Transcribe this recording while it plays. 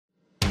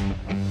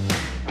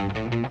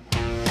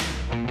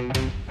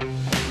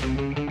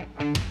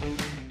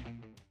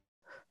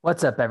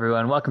What's up,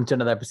 everyone? Welcome to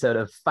another episode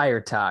of Fire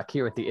Talk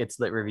here with the It's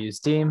Lit Reviews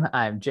team.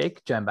 I'm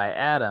Jake, joined by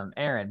Adam,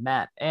 Aaron,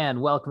 Matt,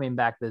 and welcoming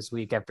back this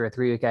week after a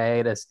 3-week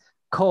hiatus,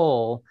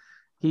 Cole.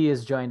 He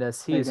has joined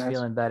us. He Hey, is guys.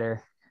 feeling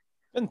better.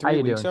 Been How 3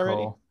 you weeks doing, already.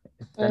 Cole?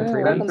 It's been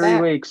 3 Been weeks.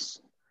 3 weeks.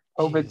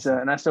 Hope Jeez. it's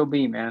an SOB,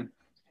 man.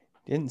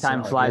 Didn't Time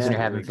sound like flies it. when you're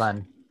 3 having weeks.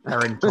 fun.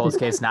 Or in Cole's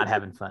case, not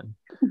having fun.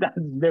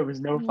 There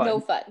was no fun. No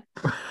fun.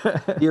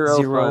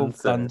 Zero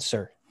fun,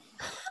 sir.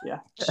 Yeah.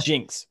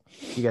 Jinx.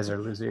 You guys are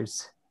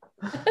losers.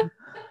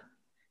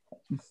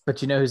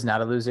 But you know who's not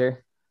a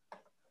loser?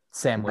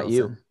 Sam Not Wilson.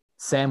 you.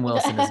 Sam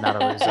Wilson is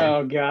not a loser.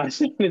 Oh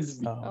gosh,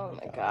 it's Oh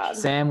my god.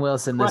 Sam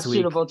Wilson this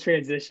week. questionable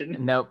transition.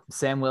 Nope.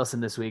 Sam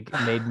Wilson this week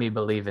made me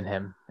believe in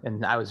him.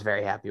 And I was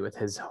very happy with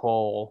his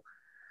whole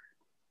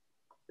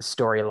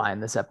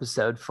storyline this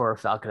episode for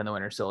Falcon and the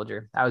Winter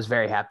Soldier. I was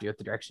very happy with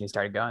the direction he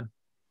started going.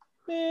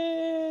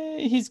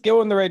 He's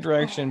going the right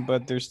direction,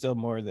 but there's still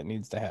more that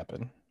needs to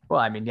happen. Well,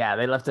 I mean, yeah,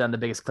 they left it on the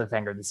biggest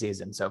cliffhanger of the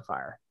season so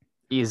far.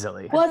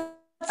 Easily. What's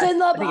in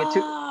the I think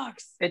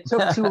box? It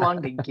took too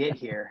long to get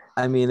here.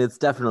 I mean, it's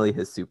definitely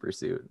his super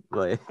suit.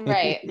 Like,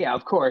 Right. Yeah,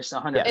 of course,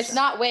 100%. It's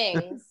not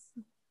wings.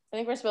 I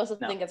think we're supposed to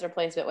No. think it's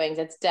replacement wings.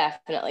 It's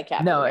definitely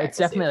Captain No, America it's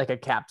definitely suit. like a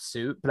cap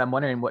suit, but I'm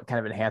wondering what kind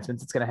of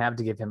enhancements it's going to have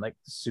to give him like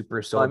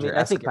super Well, I mean, soldier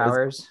I think it is-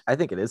 powers. I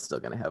think it is still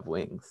going to have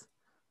wings.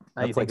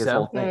 Oh, you That's think his so?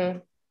 whole thing.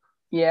 Mm.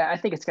 Yeah, I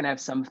think it's gonna have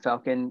some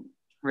Falcon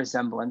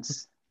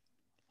resemblance.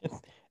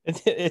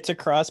 It's a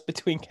cross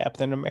between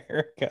Captain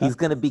America, He's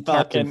going to be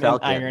Falcon, Captain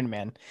Falcon. and Iron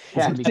Man.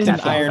 He's gonna be Captain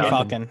Captain Iron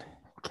Falcon. Falcon.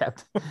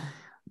 Captain.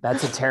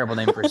 That's a terrible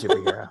name for a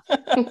superhero,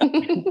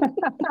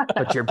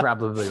 but you're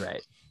probably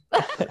right.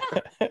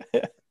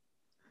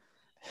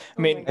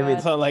 I mean, Oh my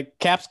God. so like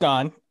Cap's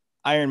gone,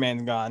 Iron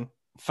Man's gone,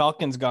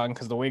 Falcon's gone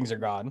because the wings are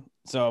gone.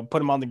 So put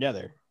them all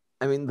together.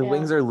 I mean, the Yeah.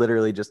 wings are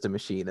literally just a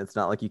machine. It's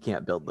not like you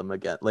can't build them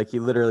again. Like, he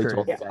literally True.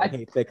 told the Yeah, guy,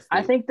 hey, fix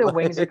I these." think the Like-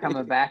 wings are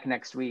coming back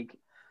next week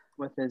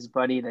with his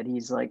buddy that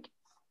he's like,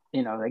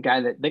 the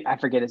guy that I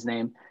forget his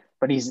name,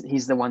 but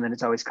he's the one that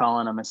is always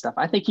calling him and stuff.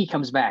 I think he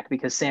comes back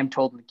because Sam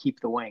told him to keep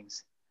the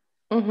wings.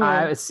 Mhm.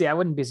 I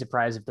wouldn't be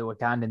surprised if the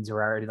Wakandans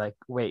were already like,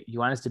 wait, you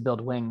want us to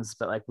build wings,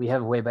 but like we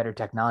have way better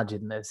technology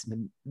than this.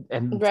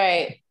 And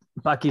Right.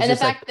 Bucky's And the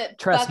just like, fact that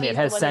trust me, it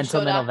Bucky's has the one who showed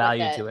sentimental up with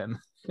value it. to him.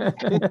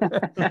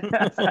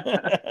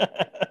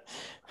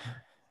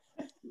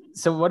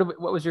 So what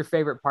was your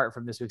favorite part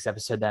from this week's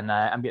episode then?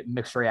 I'm getting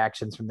mixed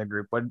reactions from the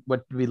group.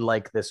 What did we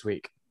like this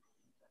week?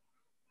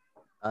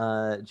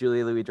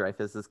 Julia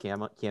Louis-Dreyfus's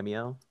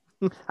cameo.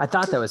 I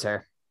thought that was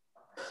her.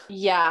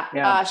 Yeah.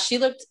 Yeah. She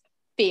looked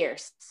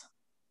fierce.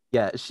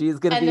 Yeah, she's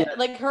going to And be,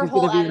 like her she's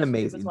whole gonna be an attitude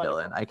amazing was wonderful.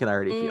 villain. I can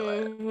already feel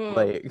it. Mhm.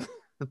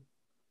 Like,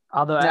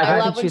 Although I I I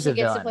think love when she's she a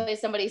gets to villain. play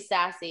somebody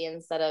sassy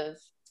instead of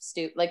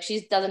stupid. Like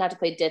she doesn't have to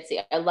play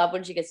ditzy. I love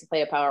when she gets to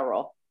play a power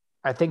role.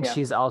 I think Yeah.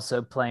 she's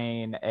also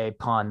playing a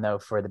pawn though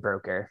for the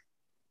broker.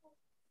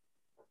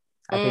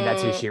 I think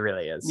that's who Mm. she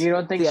really is. You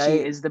don't think See, she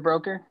I- is the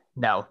broker?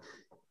 No.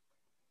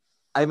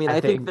 I mean, I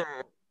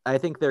I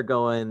think they're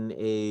going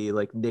a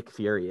like Nick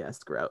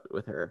Fury-esque route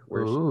with her,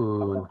 where she's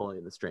Ooh.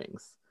 pulling the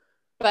strings.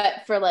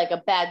 But for like a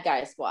bad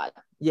guy squad.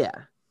 Yeah,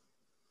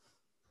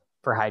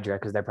 For Hydra,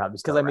 because they're probably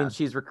still because I mean, around.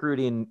 she's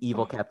recruiting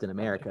evil Captain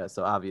America,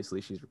 so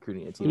obviously she's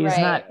recruiting a team. He's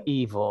Right. not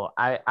evil.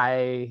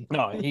 I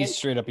No, he's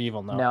straight up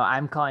evil now. no,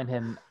 I'm calling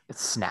him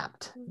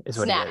snapped is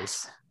what Snapped. he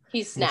is.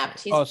 He's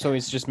snapped. He's Oh, so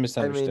he's just I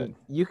misunderstood. mean,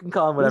 you can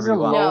call him He's whatever a you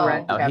want. low No.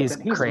 rent Oh, captain. he's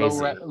He's crazy.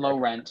 low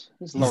rent.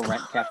 He's low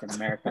rent Captain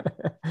America.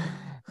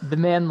 The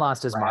man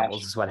lost his Trash.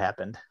 marbles is what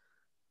happened.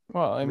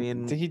 Well, I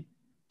mean, mean, he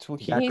got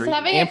he's greedy.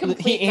 having a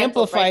complete he mental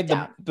amplified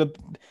breakdown, the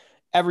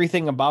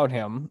everything about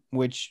him,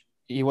 which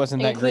he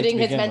wasn't that great to including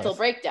his begin mental with.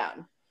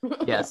 breakdown.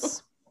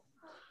 Yes.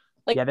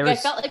 Like Yeah, there I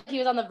was- felt like he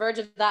was on the verge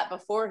of that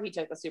before he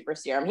took the super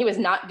serum. He was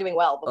not doing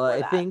well before I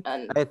that. think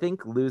And I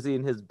think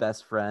losing his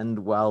best friend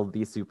while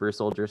the super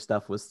soldier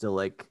stuff was still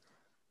like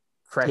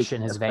Fresh taking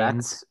in his effect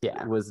veins.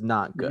 Yeah, was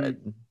not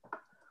good.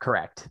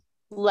 correct.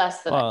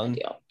 less than Well,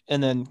 ideal.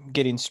 And then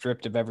getting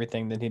stripped of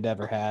everything that he'd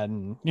ever had,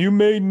 and you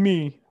made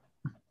me.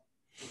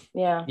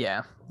 Yeah.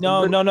 Yeah.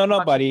 No,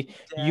 But- buddy.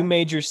 You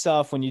made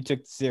yourself when you took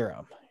the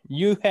serum.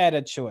 You had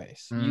a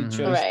choice. You Mhm.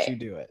 chose Right. to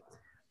do it.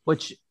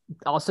 Which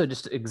also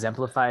just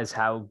exemplifies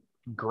how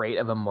great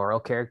of a moral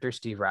character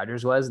Steve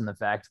Rogers was, and the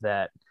fact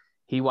that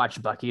he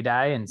watched Bucky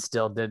die and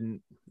still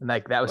didn't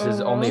like that was his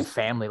Mhm. only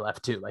family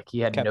left too. Like he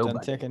had Kept on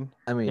nobody. ticking.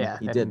 I mean, Yeah,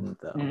 he and-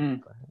 didn't though.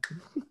 Mhm.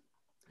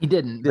 He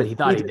didn't, but he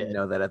thought he didn't did.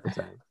 know that at the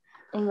time.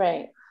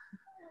 Right.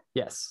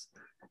 Yes.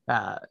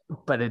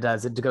 But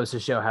it goes to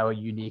show how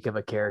unique of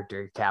a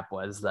character Cap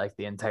was like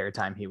the entire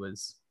time he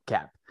was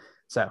Cap.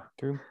 So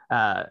True.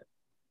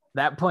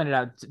 that pointed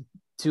out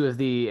two of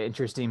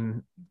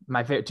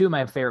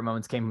my favorite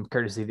moments came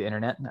courtesy of the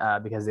internet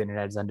because the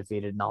internet is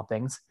undefeated in all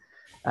things.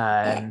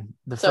 And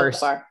the So first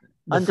far.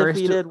 the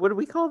Undefeated. What do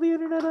we call the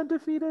internet?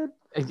 Undefeated.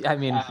 I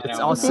mean, I it's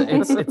don't also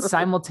know. it's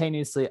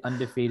simultaneously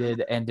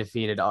undefeated and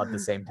defeated all at the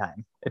same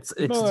time. It's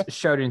No.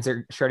 Schrodinger's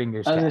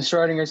cat.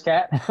 Schrödinger's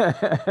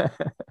cat.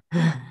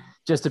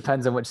 Just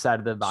depends on which side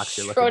of the box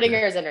you're looking.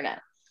 Schrodinger's internet.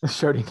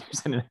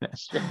 Schrodinger's internet.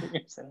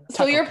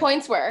 So your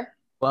points were.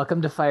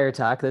 Welcome to Fire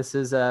Talk. This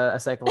is a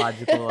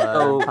psychological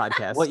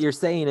podcast. What you're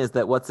saying is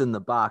that what's in the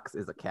box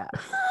is a cat.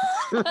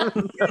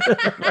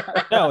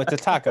 No, it's a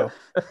taco.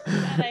 God,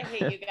 I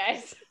hate you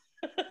guys.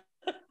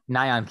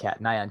 Nyan cat.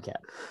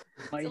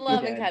 It's a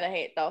love and kind of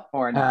hate though.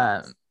 Or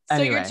not. So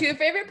Anyway, your two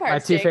favorite parts. my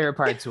two Jake? favorite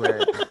parts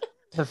were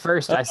the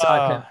first. I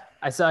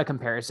saw a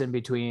comparison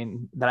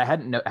between that I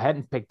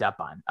hadn't picked up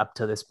on up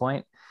to this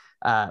point.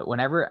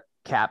 Whenever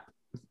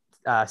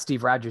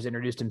Steve Rogers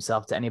introduced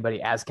himself to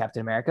anybody as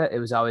Captain America, it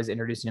was always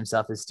introducing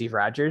himself as Steve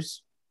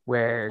Rogers.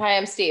 Where Hi,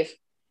 I'm Steve.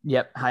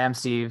 Yep. Hi, I'm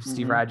Steve.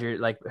 Steve Rogers,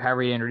 like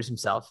however he introduced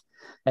himself.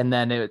 And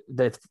then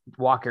the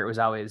Walker was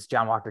always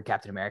John Walker,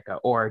 Captain America,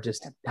 or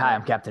just hi,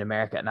 I'm Captain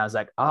America. And I was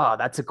like, oh,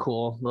 that's a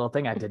cool little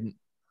thing I didn't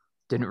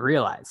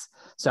realize.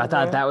 So I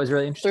thought that was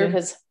really interesting. Threw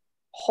his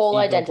whole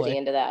identity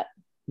into that.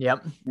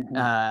 Yep.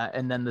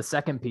 And then the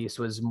second piece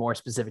was more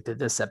specific to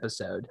this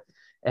episode.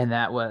 And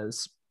that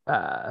was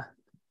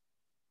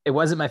it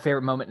wasn't my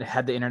favorite moment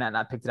had the internet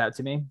not picked it out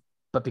to me,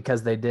 but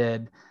because they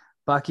did,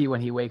 Bucky,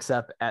 when he wakes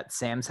up at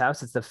Sam's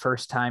house, it's the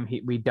first time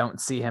we don't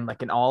see him,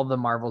 like in all the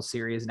Marvel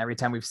series. And every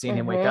time we've seen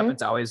him wake up,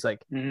 it's always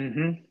like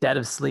dead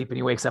of sleep and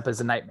he wakes up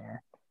as a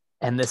nightmare.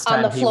 And this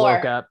time he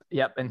woke up.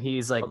 Yep. And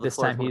he's like, this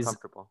time he's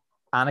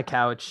on a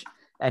couch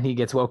and he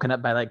gets woken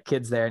up by like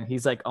kids there. And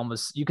he's like,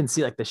 almost, you can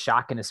see like the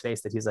shock in his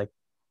face that he's like,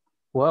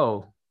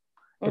 whoa,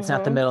 it's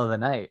not the middle of the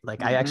night.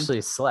 Like I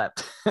actually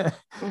slept.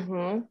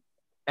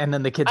 And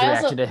then the kids'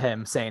 reaction to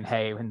him saying,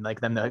 hey, and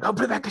like them, they're like, oh,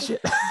 put it back of shit.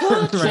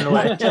 Run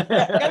away.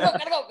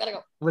 gotta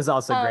go. Was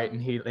also great.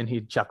 And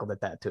he chuckled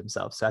at that to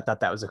himself. So I thought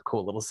that was a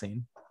cool little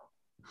scene.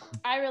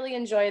 I really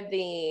enjoyed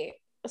the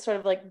sort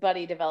of like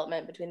buddy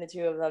development between the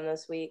two of them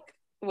this week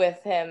with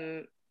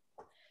him.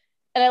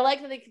 And I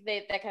like that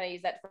they kind of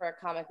use that for a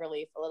comic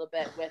relief a little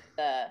bit with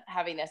the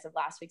heaviness of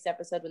last week's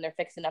episode when they're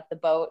fixing up the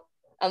boat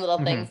and little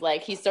things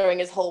like he's throwing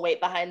his whole weight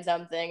behind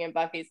something and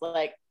Bucky's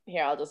like,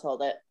 here, I'll just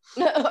hold it.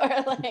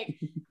 Or like,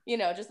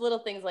 just little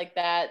things like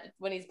that.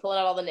 When he's pulling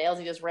out all the nails,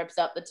 he just rips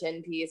up the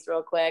tin piece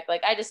real quick.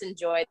 Like, I just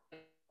enjoyed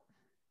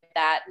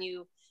that.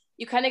 You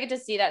kind of get to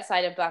see that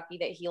side of Bucky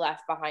that he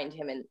left behind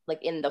him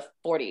in the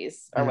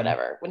 40s or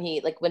whatever. When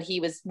he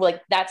was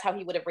like, that's how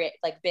he would have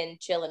been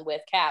chilling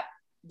with Cap,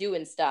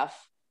 doing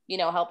stuff,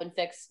 helping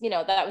fix,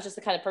 that was just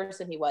the kind of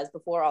person he was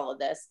before all of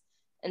this.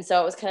 And so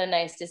it was kind of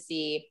nice to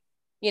see,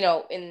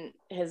 in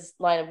his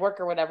line of work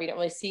or whatever, you don't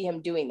really see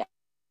him doing that.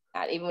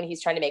 Even when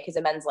he's trying to make his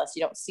amends list,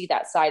 you don't see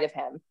that side of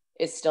him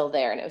is still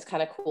there. And it was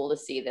kind of cool to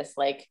see this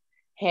like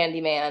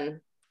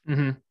handyman,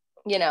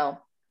 yeah,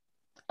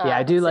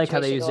 I do like how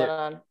they use it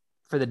on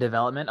for the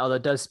development, although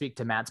it does speak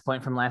to Matt's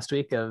point from last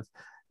week of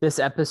this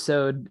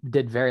episode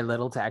did very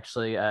little to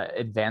actually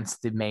advance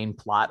the main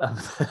plot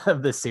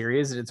of the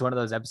series. And it's one of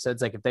those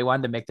episodes, like if they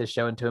wanted to make this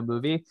show into a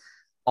movie,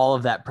 all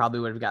of that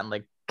probably would have gotten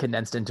like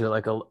condensed into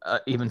like a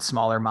even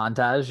smaller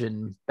montage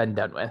and been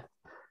done with.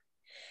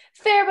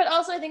 Fair, but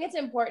also I think it's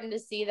important to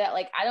see that,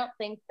 like, I don't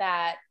think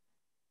that,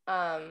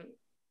 oh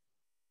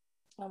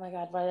my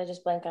God, why did I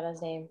just blank on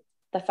his name?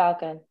 The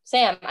Falcon.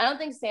 Sam. I don't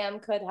think Sam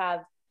could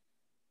have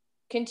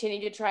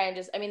continued to try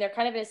and they're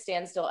kind of at a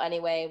standstill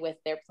anyway with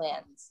their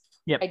plans.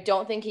 Yep. I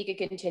don't think he could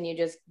continue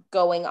just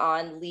going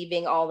on,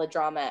 leaving all the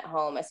drama at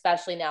home,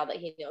 especially now that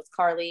he knows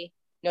Carly,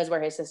 knows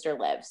where his sister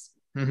lives.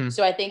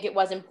 So I think it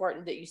was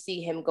important that you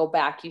see him go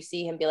back. You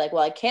see him be like,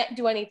 well, I can't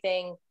do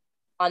anything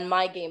on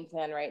my game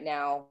plan right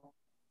now.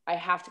 I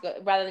have to go,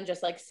 rather than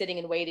just like sitting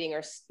and waiting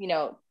or,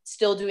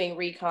 still doing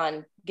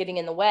recon, getting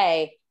in the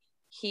way.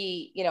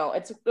 He,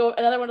 it's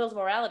another one of those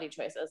morality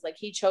choices. Like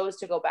he chose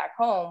to go back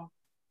home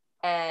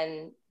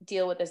and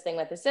deal with this thing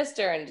with his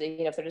sister. And,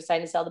 if they're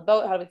deciding to sell the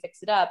boat, how do we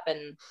fix it up?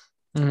 And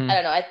I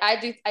don't know.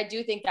 I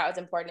do think that was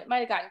important. It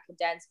might've gotten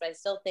condensed, but I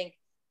still think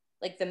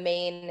like the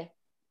main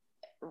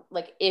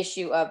like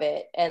issue of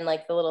it and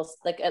like the little,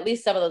 like at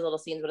least some of those little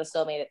scenes would have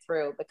still made it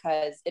through,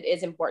 because it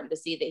is important to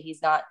see that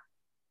he's not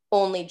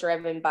only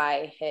driven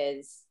by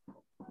his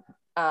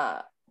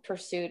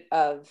pursuit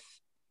of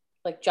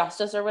like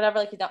justice or whatever.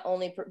 Like he's not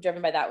only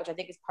driven by that, which I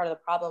think is part of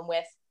the problem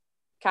with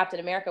Captain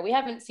America. We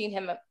haven't seen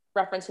him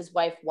reference his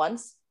wife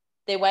once.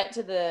 They went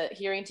to the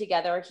hearing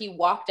together. He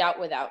walked out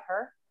without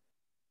her.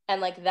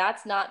 And like,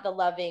 that's not the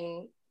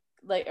loving,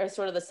 like, or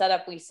sort of the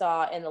setup we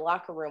saw in the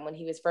locker room when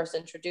he was first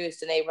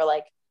introduced and they were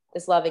like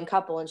this loving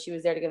couple and she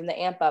was there to give him the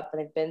amp up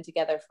and they've been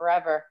together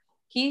forever.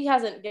 He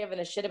hasn't given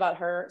a shit about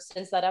her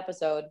since that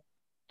episode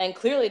and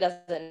clearly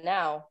doesn't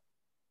now.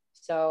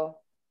 So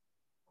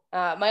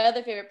my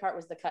other favorite part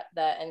was the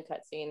end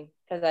cut scene,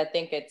 because I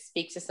think it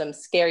speaks to some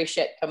scary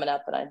shit coming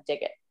up and I dig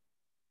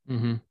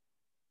it.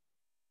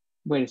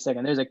 Wait a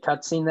second. There's a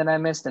cut scene that I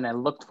missed and I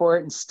looked for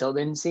it and still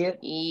didn't see it.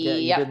 Yeah,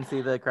 you didn't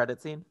see the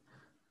credit scene?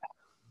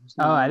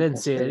 Oh, I didn't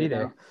see it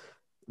either.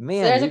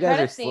 Man, there's you a guys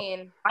credit are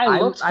scene. I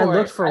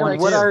looked for one.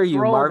 What are you,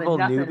 scrolled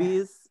Marvel and nothing.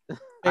 newbies?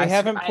 They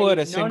haven't put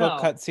a single no.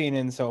 cutscene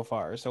in so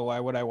far, so why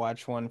would I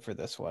watch one for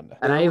this one?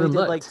 And I They even only did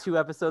looked like 2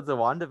 episodes of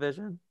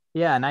WandaVision.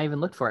 Yeah, and I even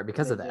looked for it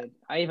because of that.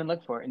 I even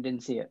looked for it and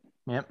didn't see it.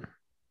 Yep.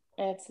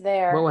 It's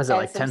there. What was it,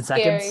 and like some 10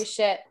 scary seconds?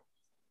 shit.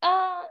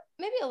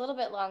 Maybe a little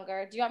bit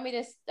longer. Do you want me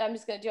to? Do you want me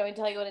to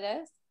tell you what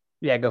it is?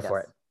 Yeah, go Yes. for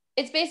it.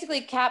 It's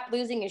basically Cap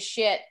losing his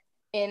shit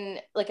in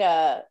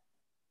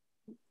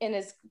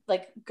his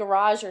like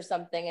garage or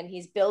something, and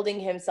he's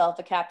building himself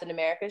a Captain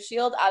America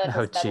shield out of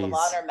Oh, his Medal of geez.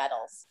 Honor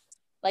medals.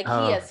 Like he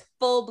Oh. has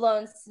full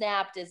blown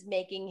snapped, is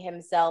making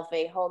himself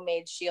a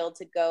homemade shield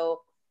to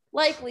go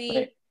likely.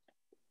 Right.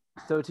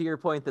 So to your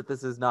point that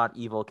this is not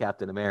evil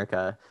Captain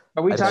America.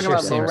 Are we I talking think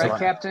about sure low seems rank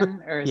like-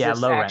 captain, or is Yeah,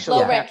 this low rank. actual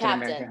Low rank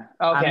Captain captain. America?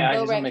 Okay, I'm- I Low just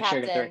want to rank make sure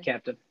I get the right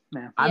captain. captain.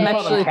 Yeah. I'm Yeah,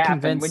 actually yeah. Cap,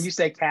 and convinced. when you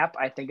say Cap,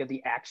 I think of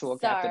the actual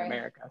Captain Sorry.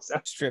 America. So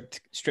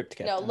Stripped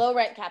Captain. No, low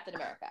rank Captain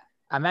America.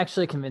 I'm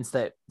actually convinced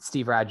that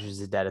Steve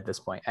Rogers is dead at this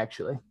point,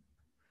 actually.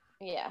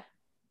 Yeah.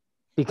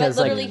 Because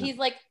But literally,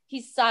 like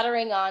he's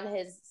soldering on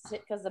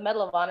because the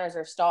Medal of Honors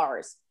are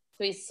stars.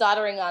 So he's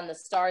soldering on the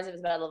stars of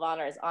his Medal of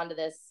Honors onto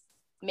this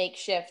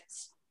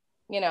makeshift,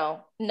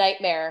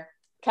 nightmare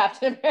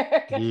Captain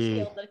America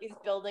shield that he's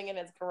building in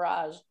his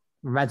garage.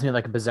 reminds me of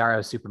like a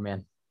Bizarro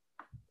Superman.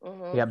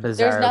 Mhm. We got Bizarro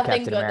There's nothing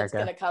Captain good America. that's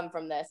going to come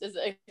from this.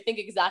 I think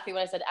exactly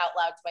what I said out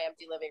loud to my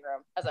empty living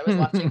room as I was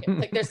watching it.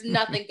 Like, there's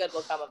nothing good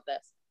will come of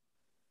this.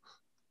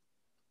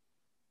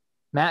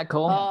 Matt,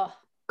 Cole. Oh,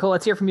 Cole,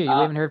 let's hear from you. We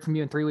haven't heard from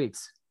you in 3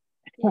 weeks.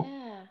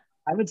 yeah.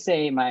 I would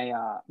say my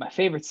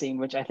favorite scene,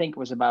 which I think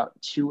was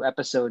about 2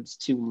 episodes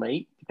too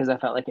late because I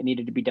felt like it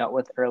needed to be dealt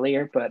with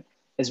earlier, but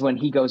is when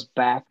he goes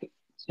back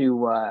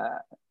to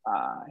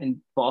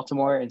in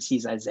Baltimore and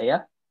sees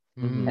Isaiah,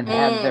 Mhm. and they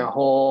have their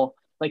whole,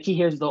 like, he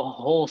hears the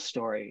whole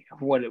story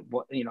of what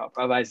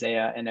of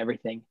Isaiah and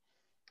everything,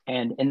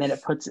 and then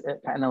it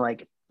kind of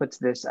like puts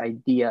this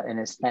idea in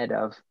his head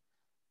of,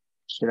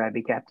 should I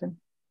be captain?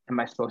 Am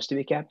I supposed to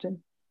be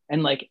captain?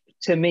 And like,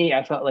 to me,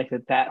 I felt like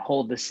that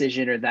whole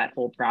decision, or that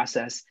whole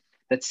process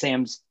that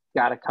Sam's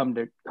got to come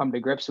to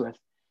grips with,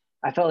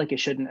 I felt like it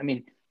shouldn't. I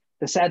mean,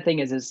 the sad thing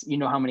is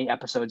how many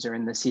episodes are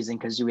in this season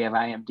because we have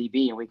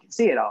IMDb and we can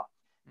see it all.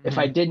 If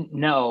I didn't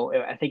know,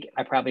 I think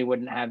I probably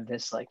wouldn't have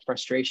this like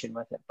frustration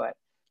with it. But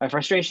my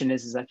frustration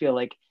is I feel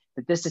like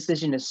that this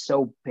decision is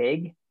so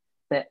big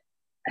that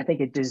I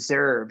think it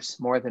deserves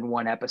more than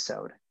 1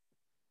 episode.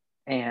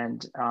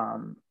 And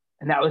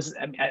that was,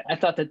 I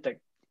thought that the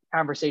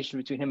conversation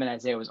between him and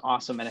Isaiah was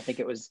awesome. And I think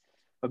it was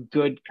a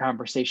good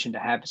conversation to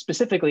have,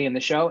 specifically in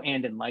the show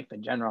and in life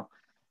in general.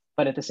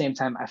 But at the same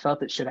time, I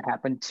felt it should have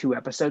happened 2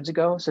 episodes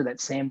ago so that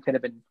Sam could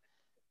have been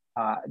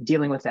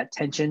dealing with that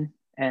tension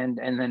and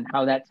then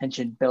how that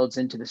tension builds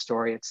into the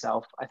story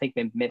itself. I think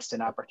they missed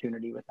an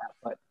opportunity with that.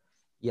 But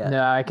Yeah.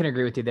 No, I can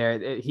agree with you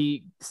there.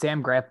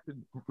 Sam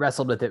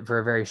wrestled with it for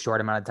a very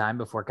short amount of time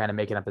before kind of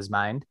making up his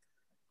mind.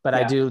 But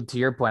I do, to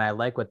your point, I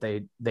like what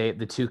the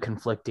 2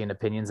 conflicting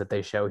opinions that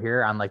they show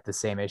here on like the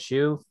same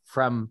issue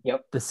from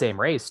the same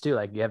race too.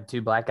 Like you have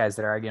 2 Black guys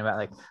that are arguing about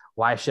like,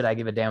 why should I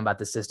give a damn about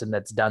the system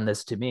that's done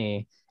this to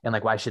me? And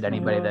like, why should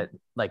anybody that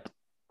like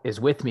is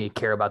with me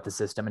care about the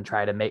system and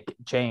try to make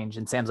change?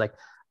 And Sam's like,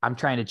 I'm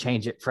trying to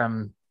change it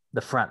from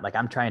the front. Like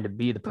I'm trying to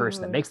be the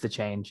person that makes the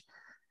change.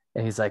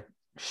 And he's like,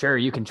 sure,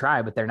 you can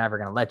try, but they're never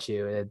going to let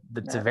you.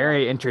 It's a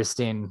very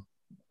interesting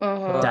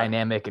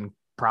dynamic and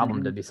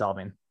problem to be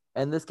solving.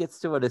 And this gets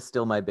to what is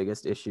still my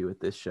biggest issue with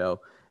this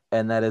show.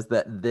 And that is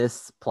that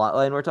this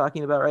plotline we're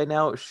talking about right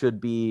now should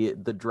be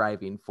the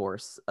driving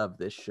force of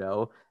this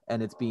show.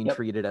 And it's being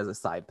treated as a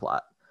side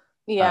plot.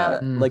 Yeah.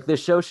 Like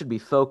this show should be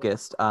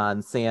focused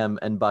on Sam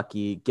and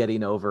Bucky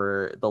getting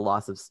over the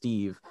loss of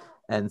Steve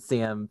and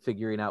Sam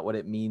figuring out what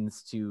it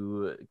means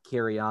to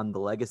carry on the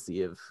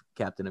legacy of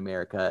Captain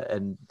America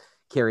and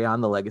carry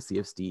on the legacy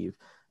of Steve.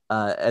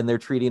 And they're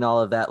treating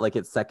all of that like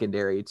it's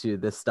secondary to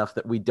this stuff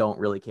that we don't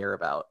really care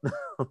about.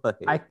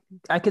 Like,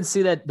 I could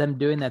see that them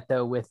doing that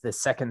though with the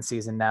 2nd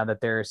season now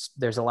that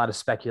there's a lot of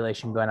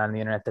speculation going on the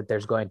internet that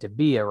there's going to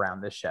be around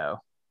this show.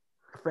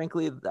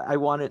 frankly, I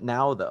want it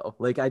now though.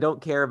 Like I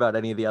don't care about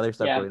any of the other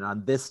stuff going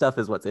on. This stuff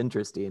is what's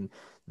interesting.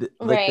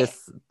 Like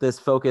this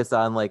focus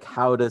on like,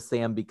 how does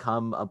Sam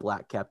become a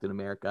Black Captain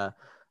America?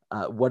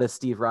 What does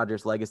Steve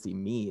Rogers' legacy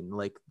mean?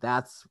 Like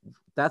that's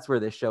where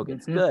this show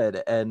gets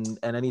good. And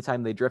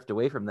anytime they drift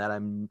away from that,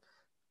 I'm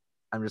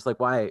just like,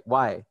 why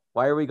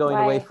are we going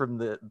away from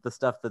the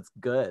stuff that's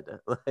good?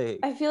 Like,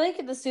 I feel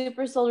like the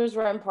super soldiers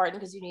were important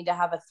because you need to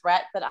have a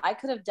threat, but I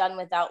could have done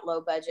without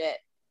low budget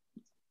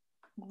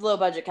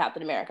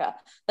Captain America.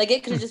 Like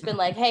it could have just been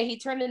like, hey, he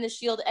turned in the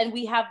shield and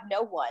we have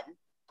no one.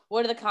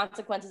 What are the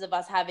consequences of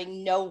us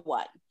having no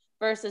one?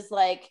 Versus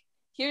like,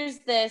 here's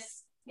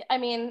this. I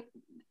mean,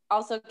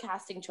 also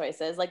casting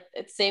choices, like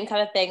it's the same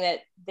kind of thing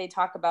that they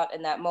talk about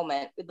in that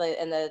moment, and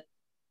the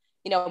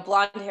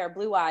blonde hair,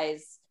 blue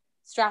eyes,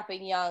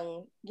 strapping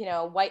young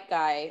white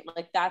guy,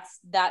 like that's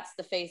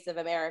the face of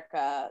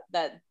America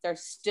that they're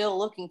still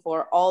looking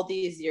for all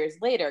these years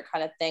later,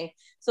 kind of thing.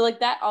 So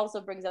like that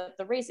also brings up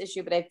the race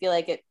issue, but I feel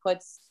like it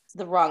puts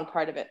the wrong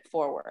part of it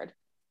forward.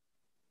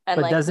 And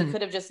but like he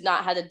could have just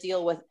not had to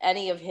deal with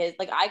any of his,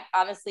 like I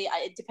honestly,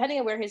 depending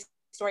on where his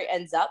story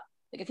ends up,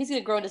 like if he's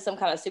going to grow into some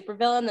kind of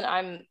supervillain, then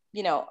I'm,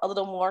 a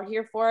little more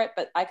here for it,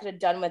 but I could have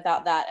done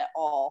without that at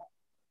all.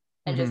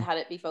 and just had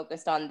it be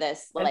focused on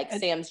this, like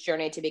Sam's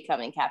journey to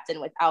becoming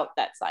captain without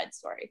that side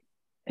story.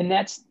 And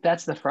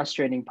that's the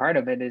frustrating part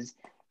of it is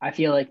I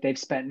feel like they've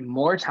spent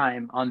more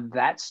time on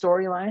that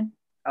storyline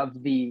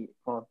of the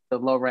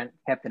low rent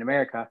Captain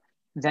America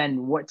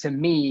than what, to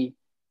me,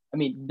 I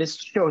mean, this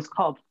show is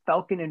called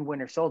Falcon and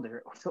Winter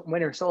Soldier.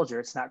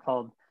 It's not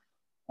called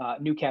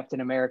New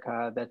Captain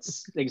America.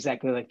 That's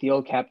exactly like the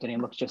old Captain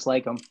and looks just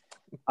like him.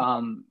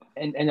 And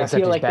I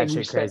feel like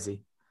batshit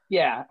crazy.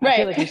 Yeah, I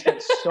feel like we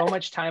spent so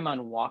much time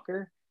on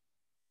Walker,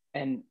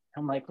 and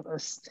I'm like,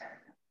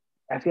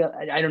 I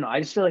don't know. I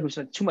just feel like we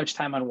spent too much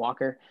time on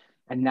Walker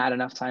and not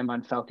enough time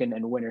on Falcon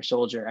and Winter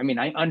Soldier. I mean,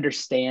 I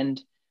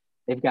understand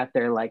they've got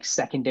their like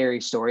secondary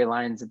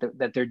storylines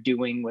that they're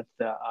doing with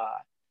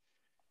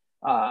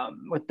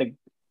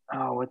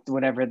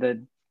whatever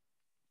the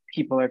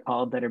people are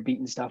called that are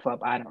beating stuff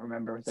up. I don't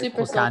remember what they're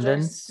called.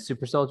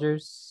 Super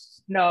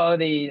soldiers. No,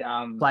 the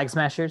Flag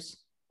Smashers.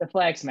 The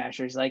Flag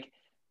Smashers. Like,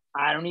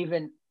 I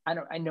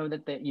know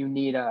that you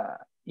need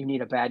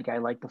a bad guy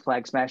like the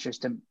Flag Smashers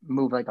to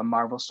move like a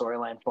Marvel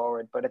storyline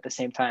forward, but at the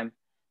same time,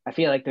 I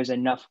feel like there's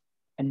enough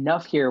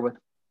here with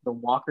the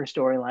Walker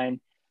storyline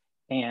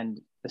and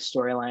the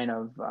storyline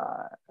of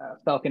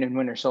Falcon and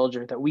Winter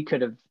Soldier that we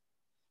could have.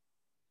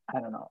 I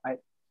don't know. I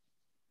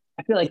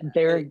feel like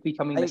they're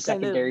becoming the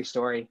secondary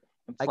story,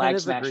 and Flag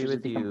Smashers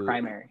have become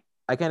primary.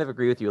 I kind of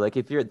agree with you. Like,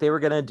 if they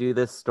were gonna do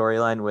this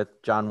storyline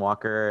with John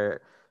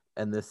Walker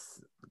and this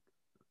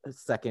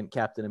second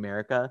Captain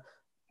America,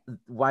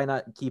 why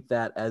not keep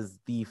that as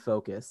the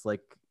focus?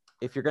 Like,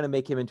 if you're going to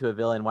make him into a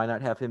villain, why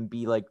not have him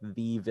be like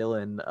the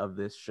villain of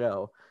this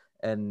show?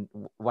 And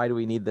why do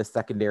we need this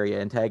secondary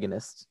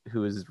antagonist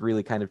who is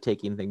really kind of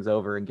taking things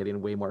over and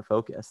getting way more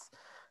focus?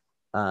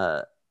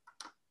 I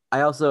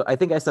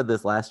think I said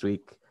this last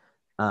week,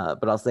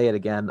 but I'll say it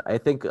again. I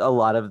think a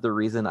lot of the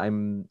reason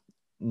I'm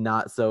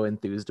not so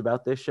enthused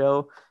about this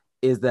show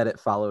is that it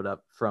followed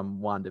up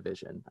from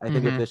WandaVision. I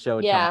think if this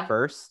show had come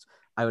first,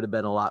 I would have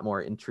been a lot more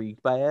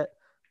intrigued by it.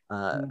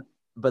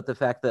 But the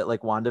fact that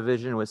like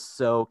WandaVision was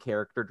so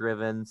character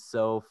driven,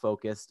 so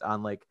focused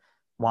on like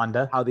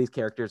Wanda, how these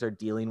characters are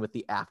dealing with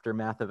the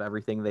aftermath of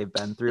everything they've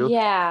been through.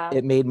 Yeah.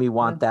 It made me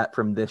want that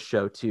from this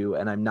show too.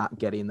 And I'm not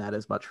getting that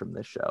as much from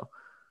this show.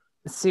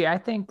 See, I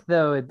think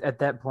though at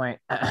that point,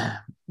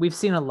 we've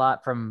seen a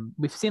lot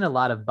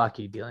of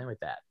Bucky dealing with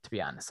that, to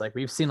be honest. Like,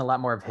 we've seen a lot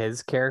more of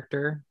his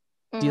character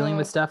dealing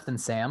with stuff than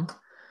Sam.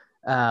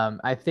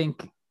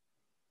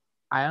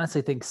 I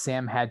honestly think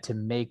Sam had to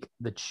make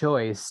the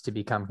choice to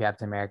become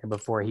Captain America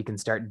before he can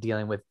start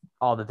dealing with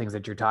all the things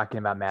that you're talking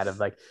about, Matt, of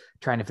like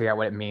trying to figure out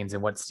what it means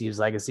and what Steve's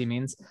legacy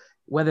means.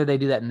 Whether they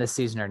do that in this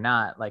season or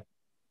not, like,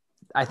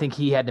 I think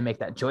he had to make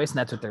that choice, and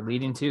that's what they're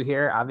leading to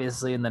here.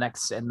 Obviously, in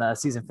the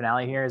season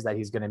finale here is that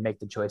he's going to make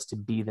the choice to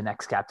be the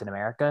next Captain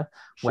America,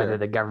 whether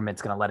the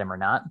government's going to let him or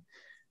not.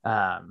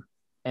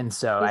 And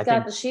so I think he's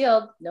got the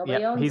shield.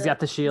 Nobody owns it. He's got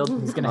the shield.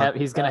 He's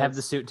gonna have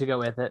the suit to go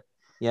with it.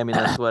 Yeah, I mean,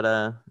 that's what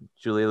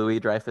Julia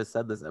Louis-Dreyfus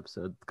said this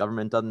episode. The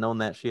government doesn't own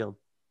that shield.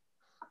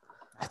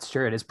 That's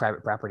true. It is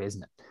private property,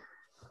 isn't it?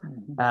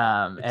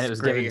 And it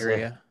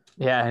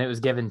was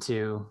given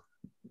to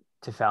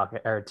Falcon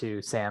or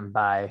to Sam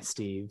by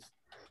Steve.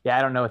 Yeah,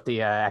 I don't know what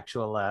the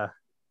actual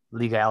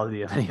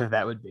legality of any of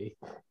that would be,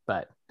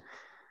 but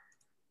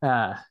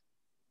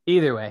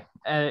either way,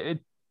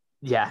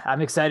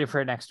 I'm excited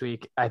for it next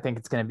week. I think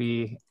it's going to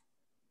be.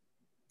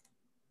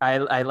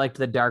 I liked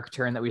the dark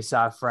turn that we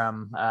saw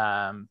from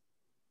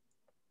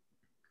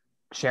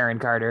Sharon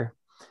Carter.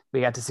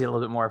 We got to see a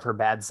little bit more of her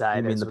bad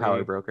side. You mean the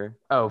power broker?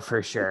 Oh,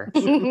 for sure.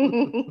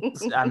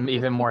 I'm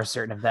even more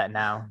certain of that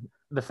now.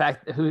 The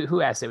fact who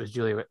asked if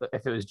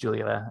it was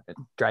Julia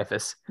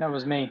Dreyfus? That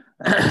was me.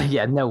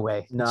 Yeah, no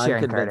way. No,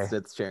 Sharon I'm convinced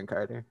Carter. It's Sharon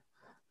Carter.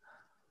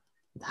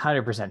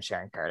 100%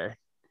 Sharon Carter.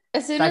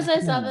 As soon as I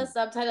saw the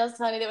subtitles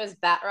telling me there was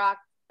Batroc,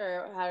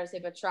 or how to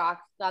say Batroc,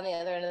 on the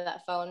other end of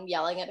that phone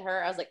yelling at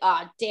her, I was like,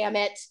 "Ah, oh, damn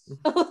it!"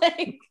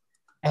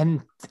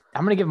 And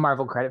I'm gonna give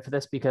Marvel credit for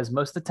this because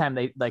most of the time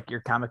they like your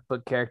comic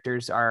book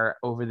characters are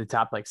over the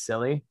top, like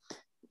silly.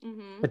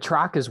 Mm-hmm.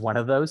 Batroc is one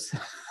of those.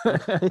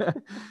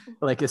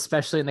 Like,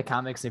 especially in the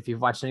comics, if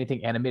you've watched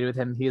anything animated with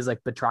him, he's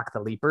like Batroc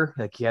the Leaper.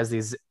 Like, he has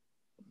these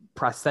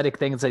prosthetic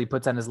things that he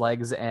puts on his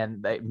legs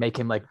and they make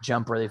him like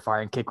jump really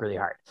far and kick really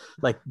hard.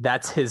 Like,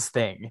 that's his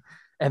thing.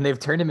 And they've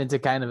turned him into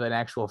kind of an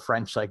actual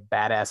French, like,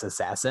 badass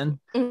assassin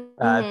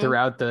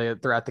throughout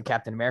the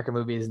Captain America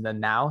movies and then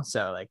now.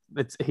 So like,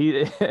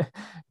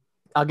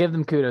 I'll give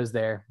them kudos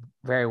there.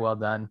 Very well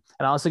done.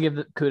 And I'll also give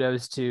the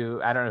kudos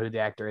to, I don't know who the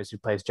actor is who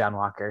plays John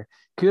Walker.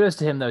 Kudos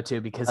to him though, too,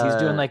 because he's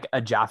doing like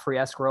a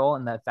Joffrey-esque role,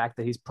 and the fact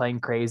that he's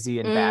playing crazy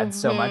and bad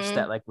so much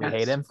that like we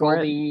hate him for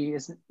it.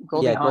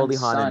 Goldie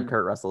Hawn and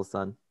Kurt Russell's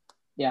son.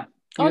 Yeah.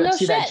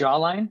 See that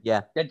jawline?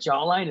 Yeah. That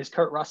jawline is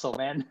Kurt Russell,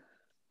 man.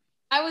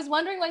 I was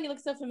wondering why he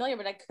looks so familiar,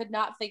 but I could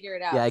not figure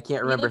it out. Yeah, I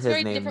can't remember his name. He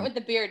looks very different with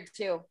the beard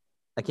too.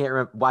 I can't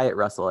remember. Wyatt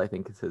Russell, I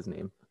think, is his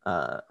name.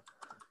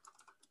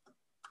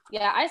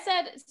 Yeah, I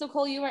said so.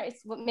 Cole, you were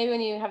maybe when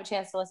you have a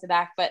chance to listen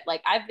back, but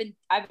like I've been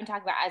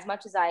talking about, as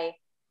much as I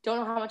don't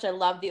know how much I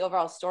love the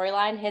overall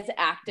storyline. His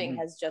acting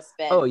has just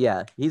been. Oh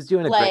yeah, he's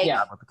doing a great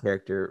job with the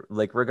character.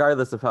 Like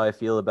regardless of how I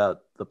feel about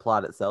the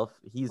plot itself,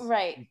 he's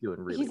doing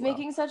really He's well.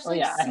 making such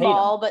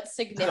small but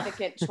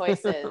significant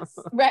choices.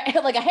 Right,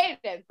 like I hate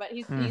him, but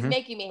he's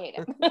making me hate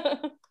him.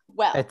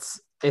 Well,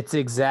 it's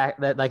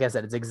exact that, like I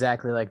said, it's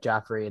exactly like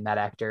Joffrey and that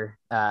actor.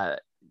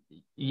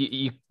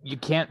 You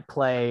can't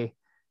play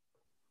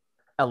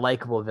a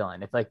likable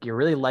villain. If like you're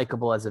really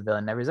likable as a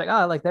villain, everybody's like,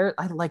 oh, I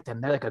like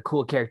them. They're like a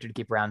cool character to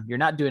keep around. You're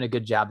not doing a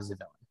good job as a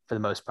villain for the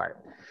most part.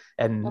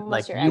 And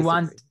unless like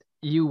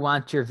you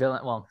want your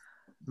villain. Well,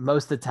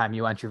 most of the time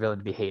you want your villain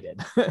to be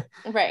hated,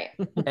 right?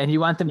 And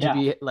you want them to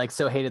be like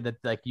so hated that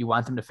like you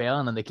want them to fail,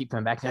 and then they keep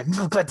coming back. And you're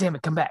like, no, God damn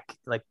it, come back!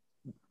 Like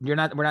we're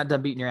not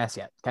done beating your ass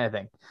yet, kind of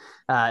thing.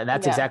 And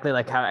that's exactly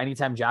like how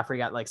anytime Joffrey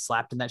got like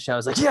slapped in that show, I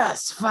was like,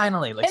 yes,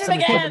 finally, like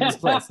someone put in this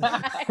place.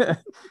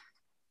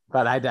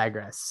 But I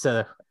digress.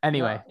 So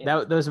anyway,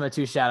 those are my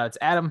two shout outs.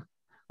 Adam,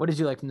 what did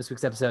you like from this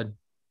week's episode?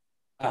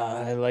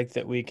 I like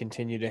that we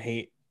continue to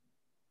hate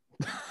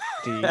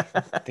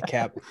the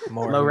cap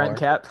more. Low rent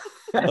cap.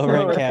 Low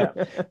rent cap.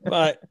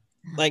 But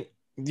like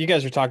you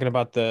guys were talking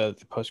about the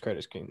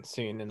post-credit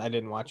scene, and I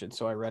didn't watch it,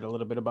 so I read a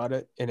little bit about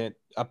it, and it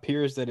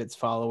appears that it's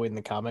following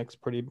the comics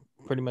pretty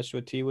much to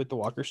a T with the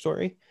Walker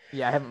story.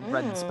 Yeah, I haven't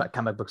read this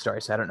comic book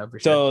story, so I don't know for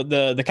sure. So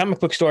the comic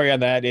book story on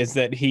that is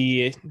that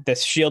the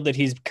shield that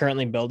he's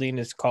currently building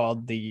is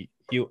called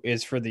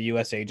is for the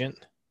U.S.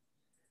 agent.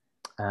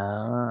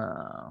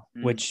 Oh.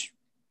 Which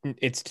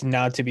it's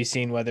now to be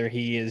seen whether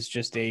he is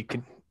just a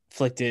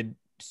conflicted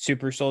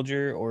super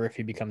soldier or if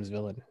he becomes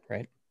villain,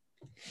 right?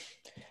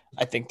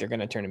 I think they're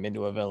going to turn him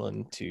into a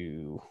villain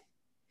to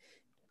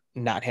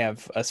not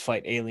have us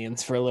fight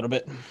aliens for a little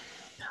bit.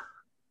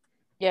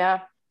 Yeah.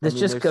 This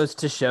just goes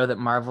to show that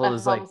Marvel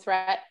is like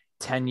threat.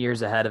 10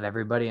 years ahead of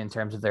everybody in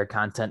terms of their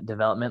content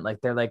development.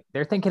 Like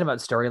they're thinking about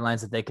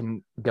storylines that they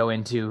can go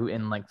into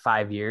in like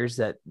 5 years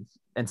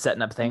and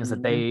setting up things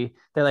that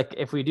they're like,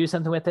 if we do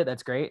something with it,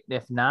 that's great.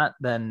 If not,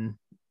 then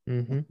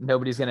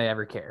nobody's going to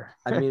ever care.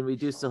 I mean, we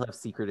do still have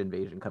Secret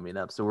Invasion coming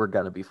up, so we're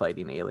going to be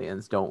fighting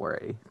aliens. Don't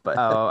worry.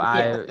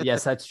 But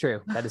yes, that's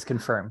true. That is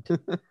confirmed.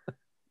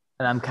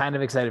 And I'm kind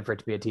of excited for it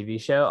to be a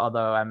TV show,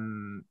 although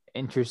I'm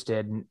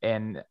interested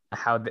in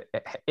how they're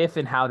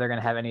going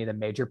to have any of the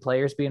major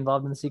players be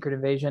involved in the Secret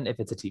Invasion if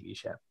it's a TV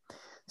show.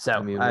 So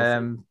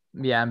I'm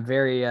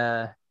very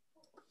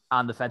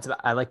on the fence.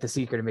 I like the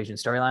Secret Invasion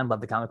storyline.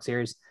 Love the comic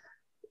series.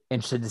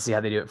 Interested to see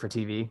how they do it for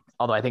TV.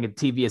 Although I think a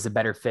TV is a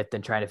better fit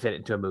than trying to fit it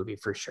into a movie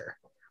for sure.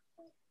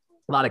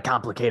 A lot of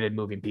complicated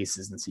moving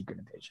pieces in Secret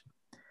Invasion.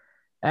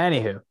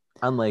 Anywho,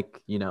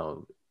 unlike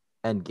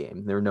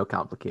Endgame, there were no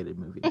complicated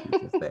movie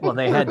pieces there. Well,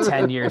 they had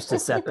 10 years to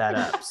set that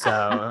up.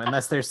 So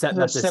unless they're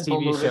setting up this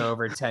TV show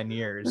over 10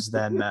 years,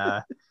 then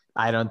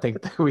I don't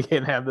think that we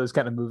can have those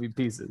kind of movie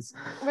pieces.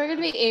 We're going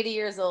to be 80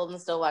 years old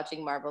and still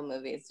watching Marvel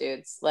movies,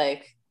 dudes.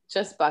 Like,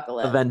 just buckle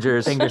in.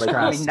 Avengers, fingers crossed.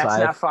 I mean, that's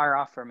not far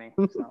off for me.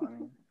 So,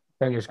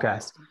 fingers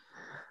crossed.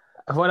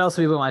 What else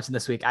have we been watching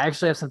this week? I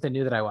actually have something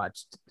new that I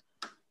watched.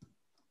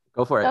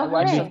 Go for it. I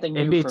watched something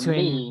new for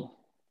me.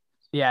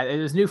 Yeah, it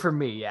was new for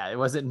me. Yeah, it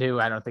wasn't new,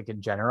 I don't think,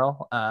 in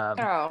general.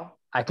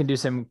 I can do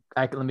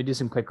let me do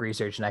some quick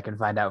research and I can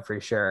find out for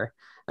sure.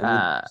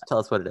 Just tell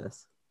us what it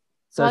is.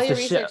 So while you're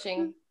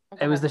researching.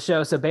 It was the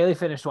show. So Bailey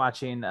finished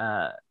watching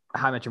How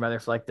I Met Your Mother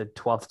for like the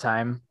 12th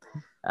time.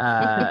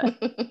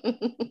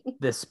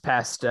 This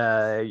past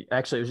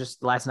actually it was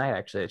just last night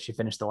actually she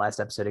finished the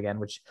last episode again,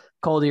 which,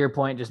 Cole, to your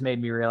point, just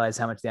made me realize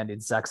how much the ending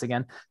sucks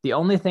again. The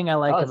only thing I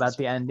like about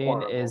the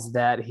ending is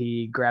that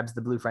he grabs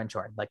the blue French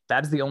horn. Like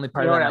that's the only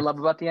part of what I love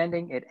about the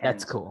ending. It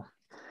ends. That's cool.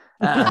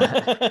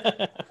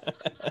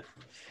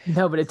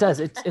 No, but it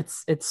does.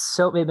 It's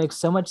so, it makes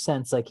so much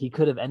sense. Like he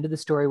could have ended the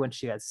story when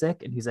she got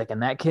sick and he's like,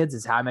 and that, kids,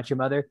 is How I Met Your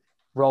Mother.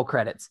 Roll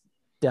credits.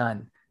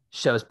 Done.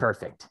 Show's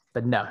perfect.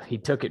 But no, he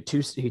took it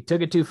too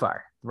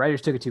far. The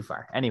writers took it too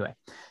far. Anyway,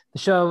 the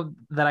show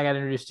that I got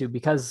introduced to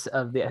because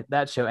of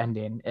that show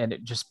ending, and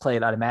it just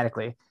played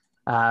automatically,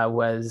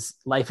 was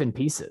Life in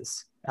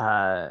Pieces. It's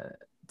a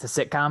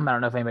sitcom. I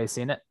don't know if anybody's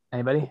seen it.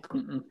 Anybody?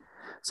 Mm-mm.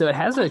 So it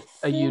has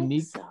a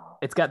unique.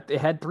 It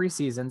had 3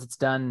 seasons. It's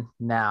done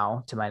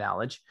now, to my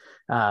knowledge.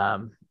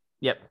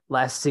 Yep.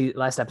 Last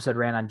episode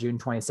ran on June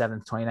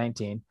 27th,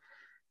 2019,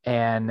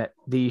 and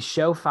the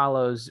show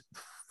follows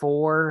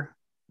 4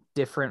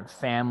 different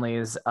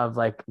families of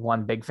like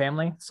one big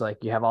family. So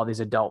like you have all these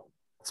adults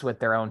with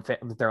their own things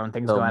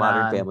going on.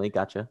 Modern Family,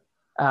 gotcha.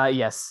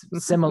 Yes,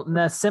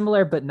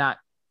 similar, but not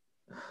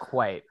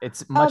quite.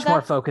 It's much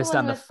more focused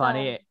on the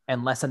funny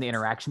and less on the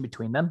interaction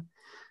between them.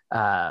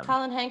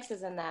 Colin Hanks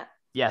is in that.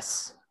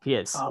 Yes, he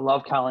is. I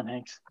love Colin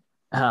Hanks.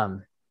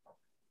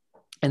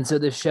 And so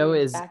the show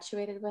is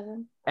infatuated with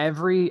him.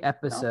 Every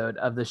episode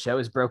of the show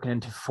is broken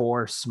into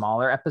 4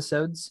 smaller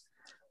episodes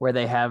where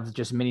they have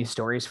just mini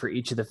stories for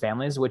each of the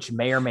families, which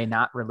may or may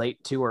not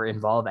relate to or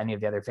involve any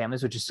of the other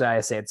families, which is why I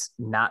say it's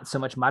not so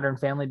much Modern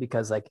Family,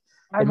 because like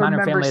in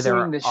Modern Family,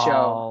 they're the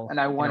show and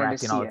I wanted to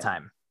see all the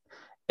time.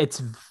 It's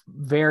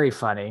very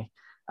funny.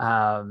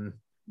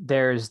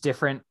 there's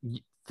different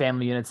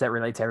family units that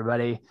relate to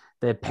everybody.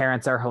 The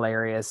parents are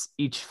hilarious.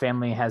 Each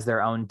family has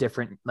their own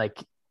different, like,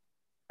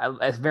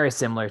 it's very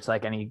similar to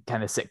like any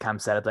kind of sitcom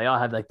setup. They all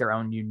have like their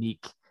own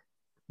unique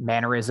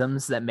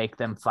mannerisms that make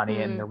them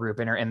funny in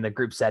the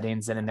group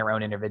settings and in their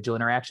own individual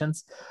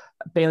interactions.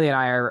 Bailey and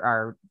I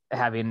are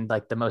having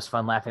like the most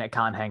fun laughing at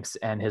Colin Hanks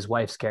and his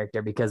wife's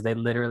character, because they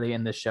literally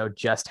in the show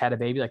just had a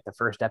baby, like the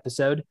first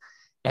episode,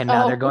 and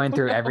now they're going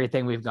through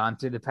everything we've gone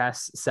through the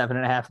past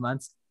 7.5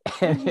 months,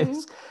 and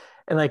it's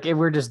like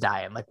we're just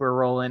dying, like we're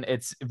rolling.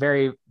 It's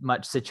very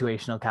much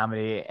situational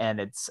comedy, and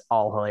it's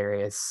all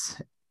hilarious.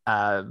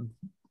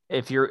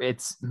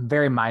 It's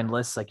very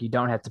mindless. Like you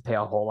don't have to pay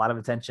a whole lot of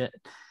attention.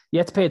 You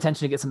have to pay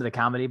attention to get some of the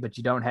comedy, but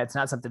it's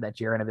not something that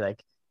you're going to be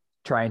like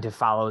trying to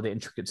follow the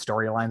intricate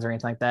storylines or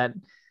anything like that.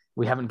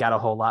 We haven't got a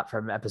whole lot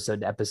from episode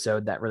to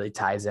episode that really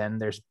ties in.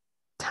 There's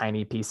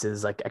tiny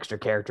pieces, like extra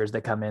characters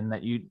that come in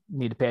that you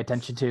need to pay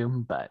attention to,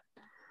 but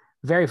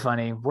very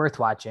funny, worth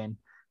watching.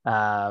 It's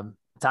on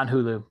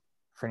Hulu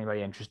for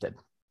anybody interested.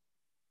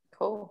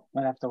 Cool.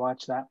 Might have to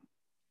watch that.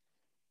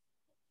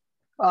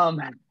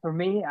 For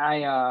me,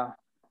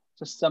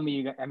 just some of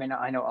you guys, I mean,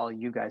 I know all of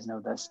you guys know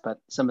this, but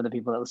some of the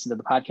people that listen to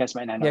the podcast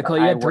might not know. Yeah, Cole,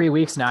 you had 3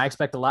 weeks now. I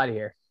expect a lot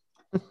here.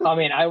 I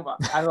mean, I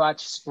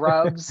watched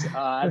Scrubs.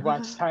 I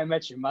watched How I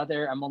Met Your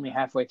Mother. I'm only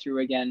halfway through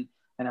again,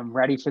 and I'm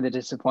ready for the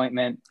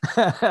disappointment.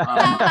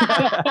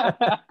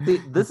 See,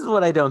 this is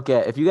what I don't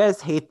get. If you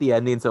guys hate the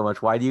ending so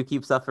much, why do you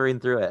keep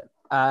suffering through it?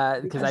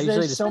 Because I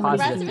usually just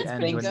pause it at the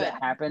end. Things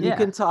that happen. You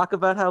can talk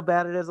about how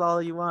bad it is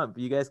all you want,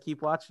 but you guys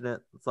keep watching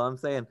it. That's all I'm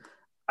saying.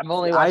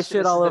 I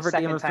shit all over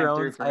Game of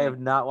Thrones. I have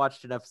not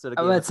watched an episode of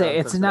Game of Thrones. Let's say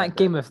it's not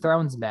Game of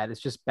Thrones bad.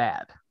 It's just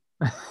bad.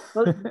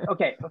 Well,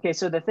 okay.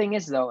 So the thing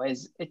is, though,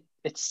 is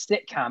it's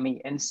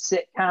sitcom-y, and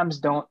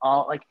sitcoms don't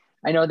all, like,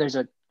 I know there's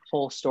a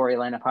whole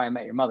storyline of How I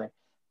Met Your Mother,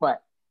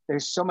 but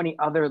there's so many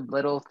other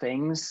little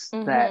things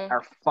that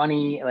are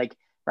funny. Like,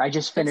 I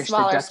just finished the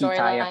Ducky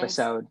Tie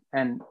episode,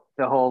 and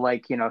the whole,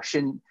 like, you know,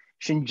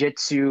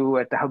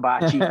 Shinjitsu at the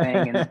hibachi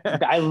thing, and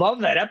I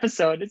love that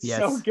episode. It's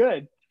so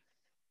good.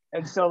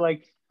 And so,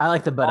 like, I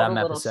like the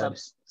episode.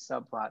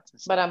 Subplots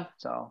and stuff.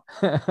 So,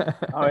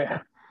 oh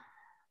yeah.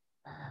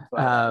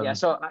 But, yeah,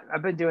 so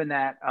I've been doing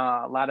that.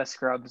 A lot of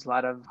Scrubs, a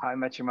lot of How I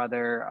Met Your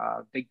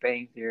Mother, Big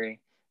Bang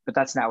Theory, but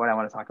that's not what I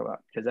want to talk about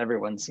because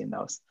everyone's seen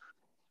those.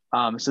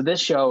 So this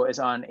show is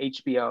on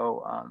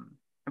HBO.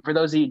 And for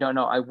those of you who don't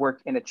know, I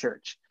work in a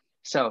church.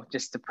 So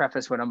just to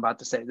preface what I'm about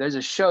to say, there's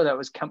a show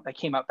that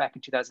came out back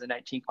in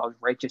 2019 called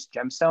Righteous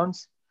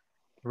Gemstones.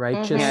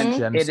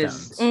 Gemstones.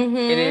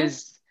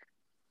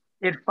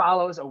 It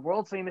follows a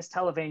world famous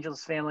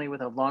televangelist family with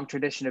a long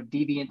tradition of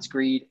deviance,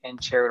 greed, and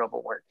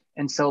charitable work.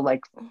 And so I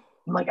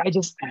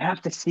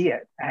have to see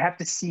it. I have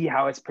to see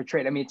how it's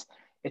portrayed. I mean,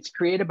 it's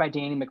created by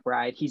Danny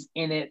McBride. He's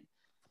in it,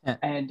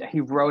 and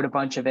he wrote a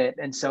bunch of it.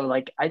 And so,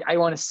 like, I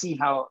want to see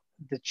how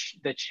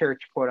the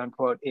church, quote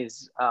unquote,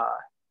 is,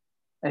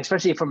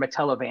 especially from a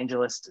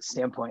televangelist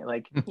standpoint.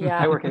 Like,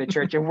 I work in a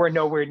church, and we're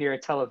nowhere near a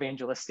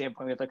televangelist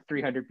standpoint. We have like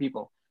 300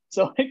 people,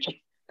 so like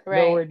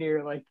nowhere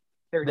near like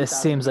 30. This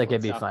seems like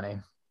it'd be funny.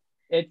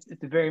 It's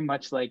very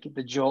much like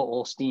the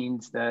Joel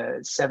Osteen's, the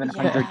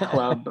 700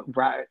 Club,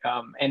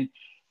 and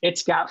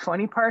it's got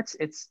funny parts.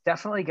 It's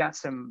definitely got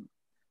some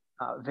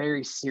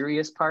very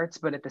serious parts,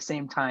 but at the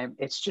same time,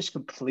 it's just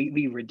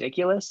completely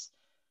ridiculous.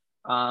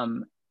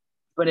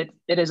 But it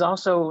is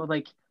also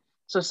like,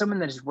 so someone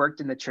that has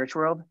worked in the church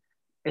world,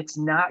 it's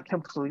not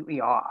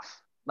completely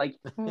off. Like,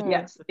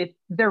 yes,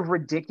 they're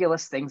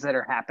ridiculous things that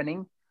are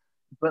happening,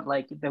 but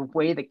like the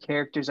way the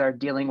characters are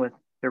dealing with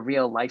the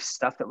real life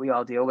stuff that we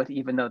all deal with,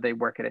 even though they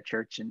work at a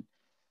church and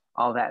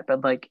all that,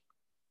 but like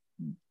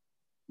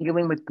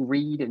dealing with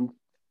greed and,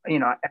 you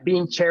know,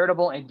 being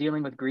charitable and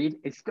dealing with greed,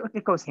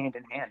 it goes hand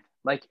in hand.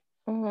 Like,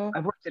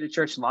 I've worked at a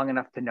church long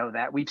enough to know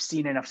that. We've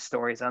seen enough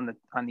stories on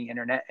the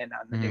internet and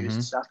on the news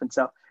and stuff. And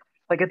so,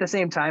 like, at the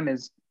same time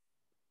as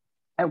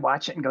I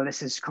watch it and go,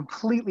 this is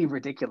completely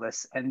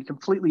ridiculous and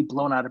completely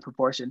blown out of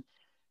proportion.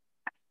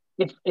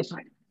 If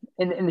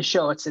in the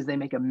show, it says they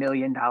make $1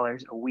 million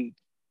a week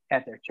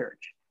at their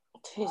church.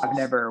 Jesus. I've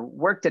never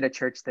worked at a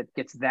church that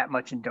gets that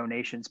much in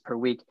donations per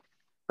week.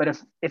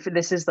 But if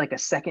this is like a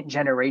second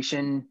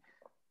generation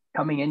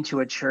coming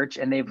into a church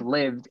and they've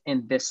lived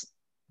in this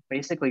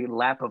basically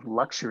lap of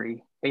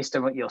luxury based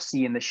on what you'll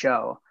see in the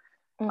show,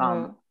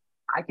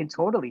 I can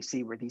totally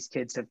see where these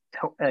kids have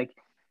like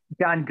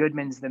John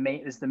Goodman's the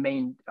main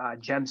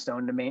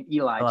gemstone, the main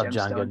Eli. I love gemstone.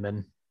 John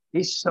Goodman.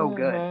 He's so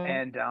good,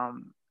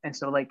 and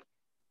so like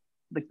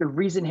the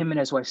reason him and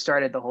his wife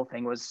started the whole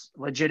thing was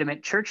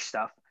legitimate church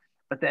stuff,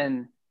 but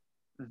then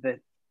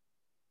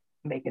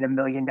making $1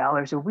 million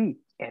a week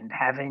and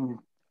having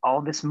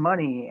all this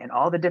money and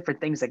all the different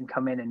things that can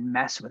come in and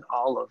mess with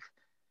all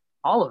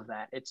of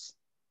that. It's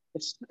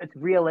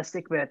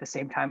realistic, but at the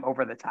same time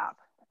over the top.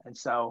 And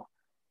so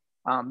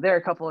there are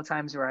a couple of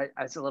times where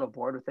I was a little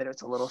bored with it.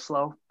 It's a little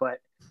slow, but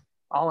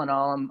all in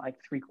all, I'm like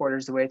 3/4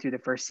 of the way through the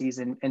first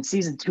season, and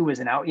season 2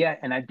 isn't out yet.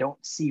 And I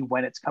don't see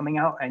when it's coming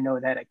out. I know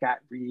that it got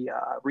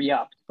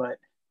re-upped, but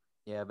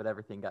Yeah, but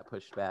everything got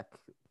pushed back.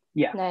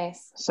 Yeah.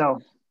 Nice. So.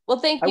 Well,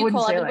 thank I you, wouldn't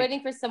Cole. say, I've been like-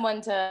 waiting for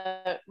someone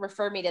to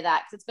refer me to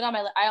that because it's been on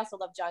my list. I also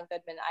love John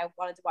Goodman. I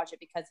wanted to watch it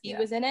because he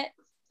was in it,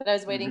 but I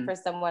was waiting for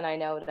someone I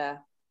know to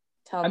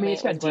tell me. I mean,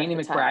 it's got was worth Danny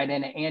the McBride time.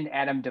 in it and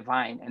Adam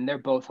Devine, and they're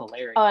both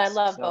hilarious. Oh, I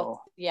love both.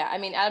 Yeah, I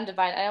mean, Adam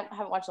Devine.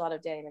 Haven't watched a lot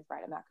of Danny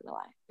McBride. I'm not gonna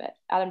lie, but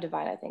Adam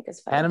Devine, I think, is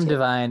funny. Adam too.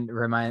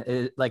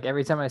 Devine like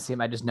every time I see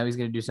him, I just know he's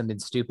gonna do something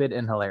stupid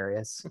and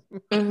hilarious.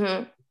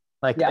 Mm-hmm.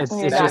 Like Yes,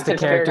 it's just the his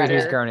character he's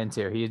character. grown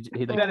into. He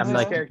like, That is I'm his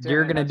like, character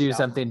you're in a gonna do nutshell.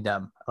 something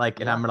dumb, like,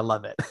 and I'm gonna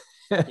love it.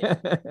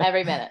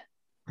 Every minute.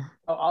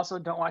 Oh, also,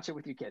 don't watch it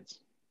with your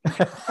kids.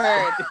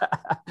 Heard.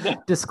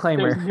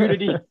 Disclaimer. There's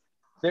nudity.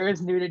 There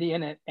is nudity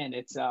in it, and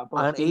it's both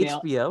On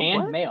female HBO?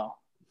 and What? male.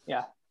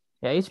 Yeah.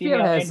 Yeah, HBO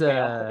Female has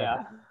and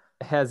male,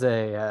 has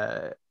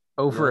a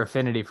over Yeah.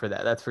 affinity for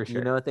that. That's for sure.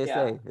 You know what they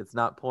Yeah. say? It's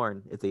not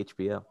porn. It's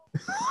HBO.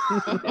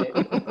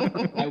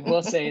 I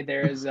will say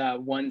there is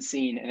one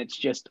scene, and it's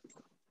just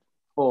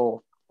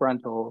full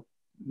frontal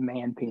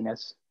man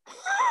penis.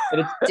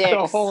 And it's the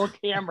Dicks. whole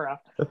camera.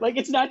 Like,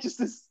 it's not just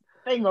this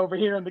thing over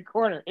here in the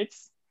corner.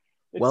 It's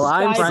Well,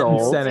 I'm sky view,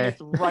 sold. and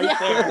it's right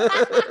there.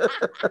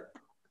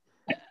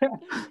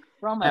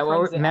 For all my Matt,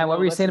 friends that what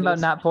were you listen saying to about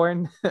this- not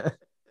porn?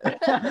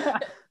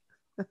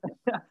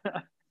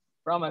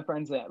 For all my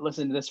friends that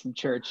listen to this from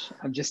church,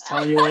 I'm just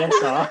telling you what I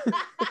saw.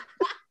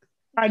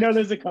 I know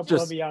there's a couple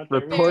Just of you out there.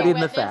 reporting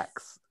the Witness.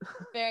 facts.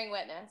 Bearing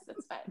witness.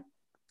 It's fine.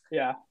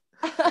 Yeah.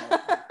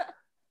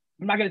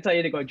 I'm not going to tell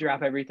you to go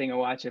drop everything and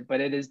watch it,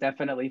 but it is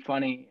definitely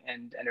funny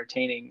and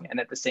entertaining. And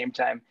at the same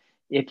time,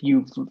 if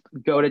you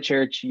go to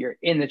church, you're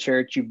in the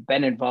church, you've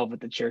been involved with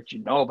the church,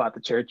 you know about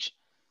the church,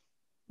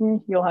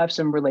 you'll have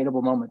some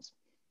relatable moments.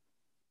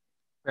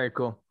 Very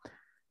cool.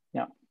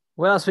 Yeah.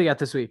 What else we got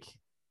this week?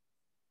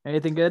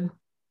 Anything good?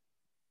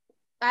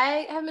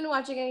 I haven't been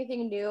watching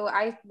anything new.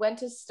 I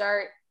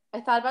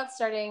thought about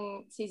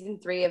starting season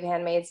 3 of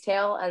Handmaid's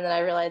Tale, and then I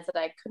realized that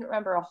I couldn't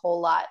remember a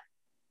whole lot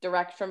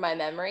direct from my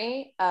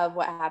memory of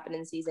what happened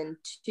in season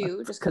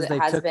 2, just because They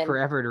it has took been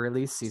forever to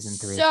release season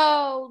 3.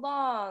 so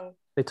long.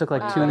 They took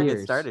like 2 When it years.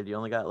 gets started, you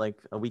only got like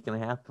a week and a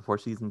half before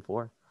season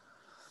 4.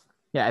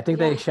 Yeah, I think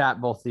Yeah. they shot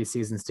both these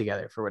seasons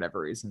together for whatever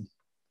reason.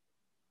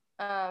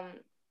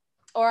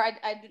 Or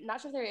I'm not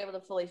sure if they were able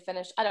to fully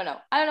finish. I don't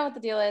know what the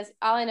deal is.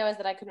 All I know is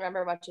that I couldn't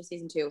remember much of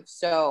season 2.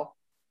 So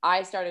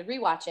I started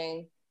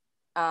rewatching,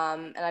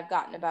 and I've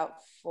gotten about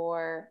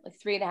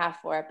 3.5,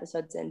 4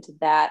 episodes into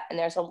that. And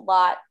there's a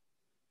lot.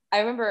 I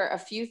remember a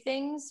few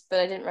things, but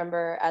I didn't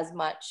remember as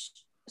much.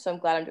 So I'm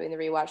glad I'm doing the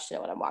rewatch to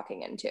know what I'm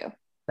walking into.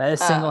 That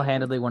is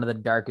single-handedly one of the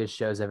darkest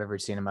shows I've ever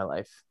seen in my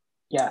life.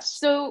 Yes.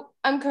 So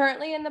I'm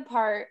currently in the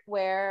part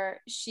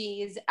where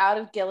she's out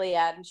of Gilead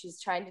and she's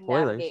trying to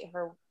Spoilers. navigate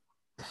her.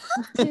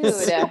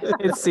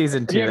 It's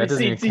season 2. You That haven't doesn't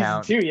seen even season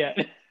count. 2 yet.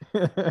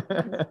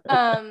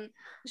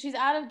 She's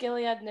out of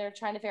Gilead and they're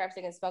trying to figure out if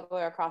they can smuggle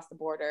her across the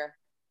border.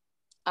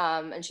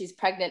 And she's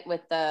pregnant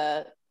with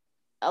the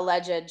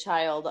alleged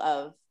child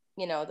of,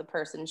 the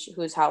person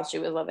whose house she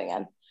was living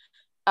in.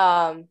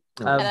 But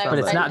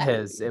it's not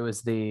his. It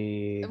was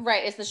the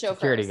it's the chauffeur.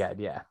 security guide.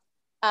 Yeah.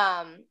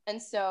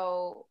 And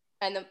so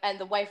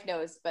the wife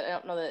knows, but I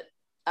don't know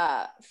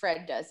that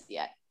Fred does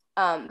yet.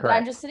 But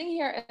I'm just sitting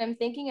here and I'm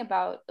thinking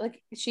about,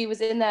 like, she was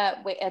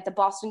at the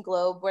Boston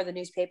Globe where the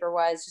newspaper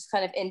was, just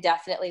kind of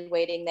indefinitely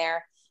waiting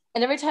there.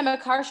 And every time a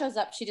car shows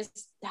up, she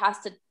just has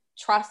to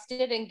trust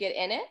it and get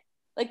in it.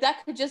 Like,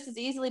 that could just as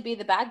easily be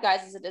the bad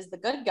guys as it is the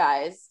good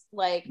guys.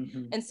 Like,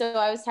 And so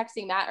I was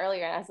texting Matt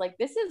earlier and I was like,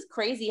 this is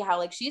crazy how,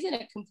 like, she's in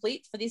a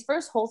complete, for these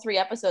first whole 3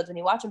 episodes, when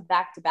you watch them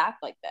back to back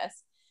like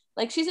this,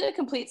 like, she's in a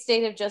complete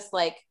state of just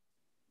like,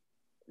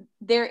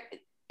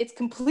 it's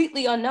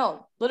completely unknown.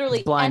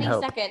 Literally any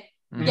hope. Second.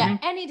 Mm-hmm. Yeah,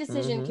 any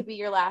decision could be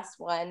your last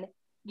one.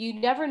 You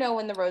never know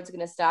when the road's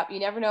going to stop. You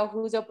never know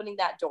who's opening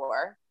that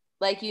door.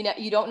 Like, you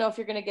don't know if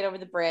you're going to get over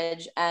the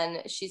bridge.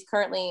 And she's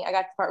currently, I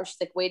got the part where she's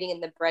like waiting in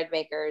the bread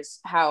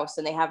maker's house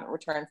and they haven't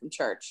returned from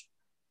church.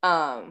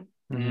 But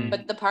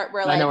the part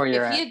where,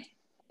 like,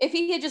 if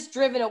he had just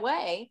driven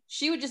away,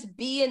 she would just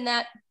be in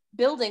that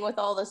building with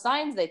all the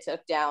signs they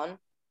took down.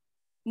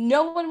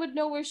 No one would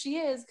know where she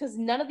is because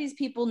none of these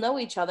people know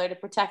each other to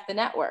protect the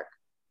network.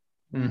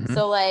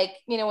 So, like,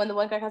 when the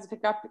one guy comes to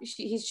pick her up,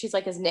 she's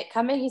like, is Nick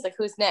coming? He's like,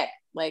 who's Nick?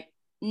 Like,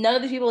 none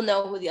of the people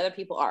know who the other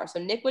people are. So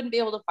Nick wouldn't be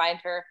able to find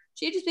her.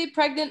 She'd just be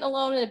pregnant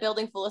alone in a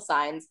building full of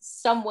signs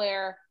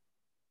somewhere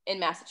in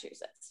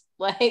Massachusetts.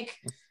 Like,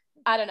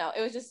 I don't know.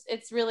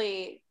 It's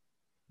really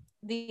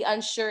the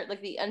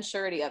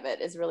unsurety of it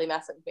is really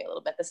messing with me a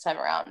little bit this time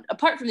around.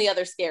 Apart from the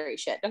other scary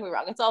shit, don't get me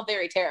wrong. It's all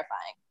very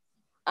terrifying.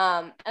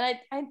 And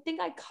I think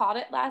I caught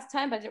it last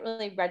time, but I didn't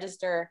really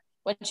register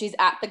when she's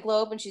at the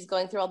Globe and she's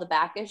going through all the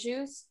back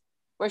issues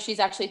where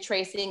she's actually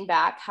tracing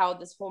back how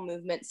this whole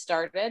movement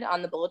started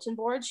on the bulletin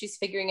board. She's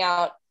figuring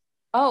out,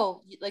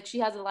 like, she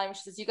has a line where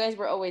she says, you guys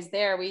were always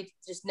there.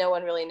 No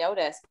one really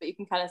noticed, but you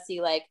can kind of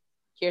see, like,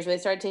 here's where they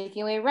started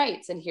taking away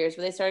rights, and here's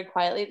where they started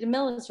quietly to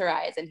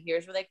militarize, and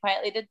here's where they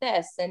quietly did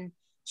this. And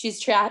she's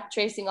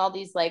tracing all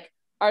these, like,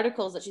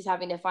 articles that she's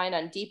having to find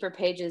on deeper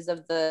pages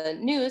of the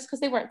news, because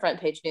they weren't front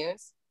page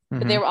news,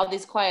 but they were all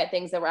these quiet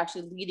things that were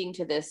actually leading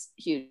to this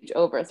huge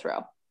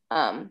overthrow.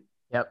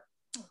 Yep.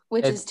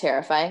 Which is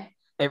terrifying.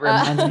 It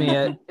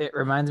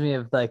reminds me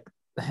of like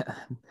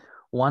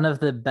one of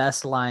the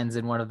best lines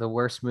in one of the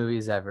worst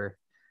movies ever,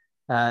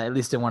 at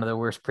least in one of the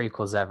worst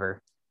prequels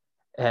ever.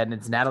 And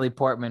it's Natalie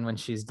Portman when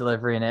she's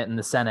delivering it in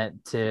the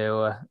Senate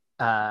to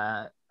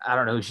I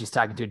don't know who she's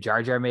talking to,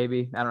 Jar Jar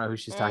maybe. I don't know who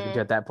she's talking to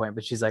at that point,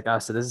 but she's like, "Oh,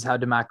 so this is how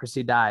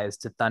democracy dies,"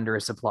 to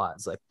thunderous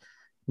applause. Like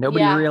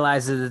nobody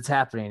realizes it's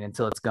happening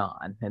until it's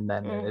gone, and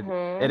then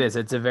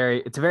it's a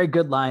very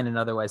good line in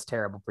otherwise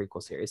terrible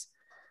prequel series.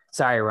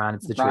 Sorry, Ron,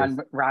 it's the truth.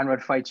 Ron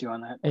would fight you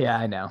on that. Yeah,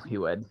 I know he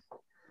would.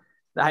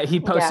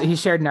 He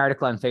shared an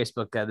article on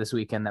Facebook this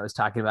weekend that was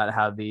talking about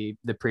how the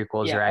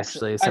prequels are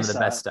actually some of the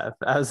best stuff.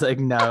 I was like,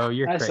 no,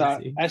 you're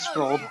crazy. I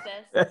scrolled.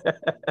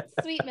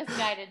 Sweet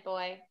misguided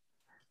boy.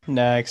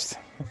 Next.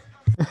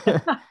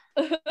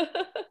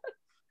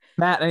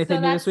 Matt,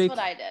 anything new this week? That's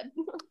what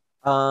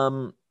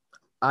I did.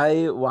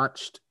 I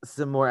watched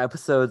some more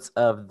episodes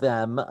of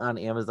Them on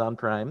Amazon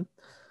Prime.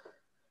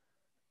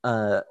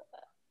 Go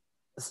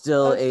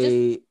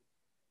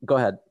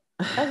ahead.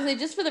 I was gonna say,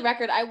 just for the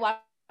record, I watched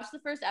the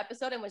first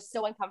episode and was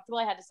so uncomfortable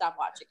I had to stop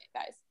watching it,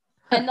 guys.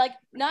 And like,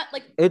 not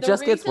like it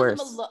just gets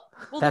worse.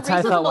 That's how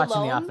I felt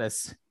watching The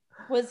Office.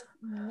 Was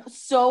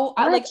so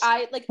I was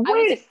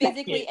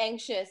physically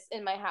anxious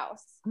in my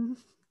house.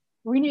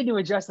 We need to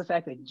address the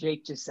fact that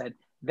Jake just said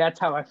that's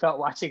how I felt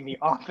watching The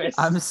Office.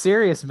 I'm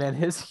serious, man.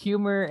 His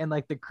humor and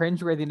like the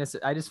cringeworthiness,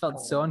 I just felt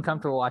so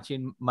uncomfortable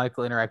watching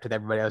Michael interact with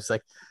everybody. I was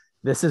like,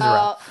 this is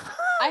rough.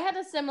 I had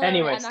a similar.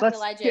 Anyways, I'm not gonna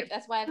lie, Jake.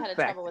 That's why I've had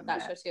trouble with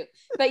that show too.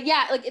 But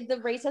yeah, like the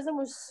racism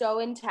was so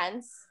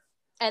intense,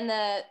 and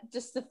the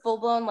full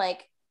blown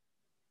like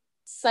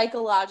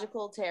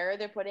psychological terror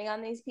they're putting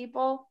on these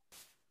people,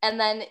 and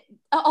then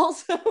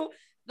also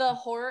the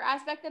horror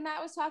aspect that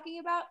Matt was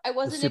talking about. I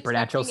wasn't the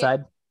supernatural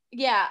side.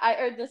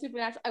 The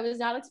supernatural. I was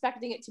not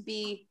expecting it to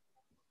be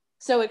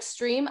so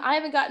extreme. I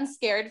haven't gotten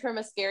scared from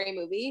a scary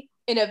movie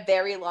in a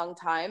very long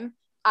time.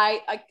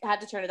 I had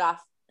to turn it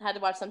off. Had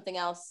to watch something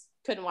else.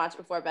 Couldn't watch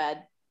before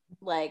bed.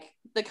 Like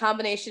the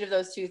combination of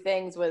those two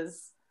things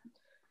was,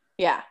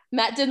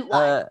 Matt didn't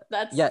lie.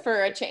 That's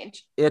for a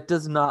change. It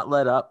does not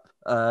let up.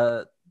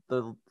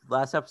 The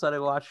last episode I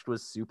watched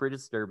was super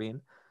disturbing,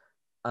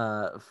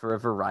 for a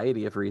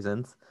variety of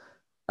reasons.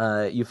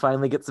 You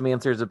finally get some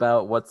answers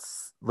about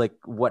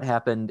what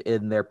happened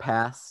in their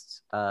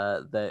past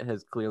that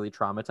has clearly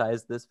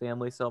traumatized this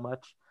family so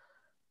much.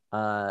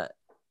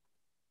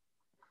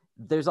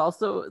 There's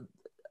also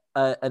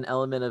an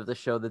element of the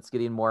show that's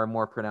getting more and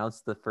more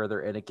pronounced the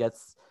further in it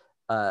gets,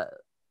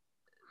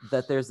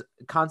 that there's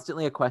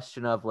constantly a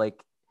question of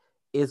like,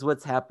 is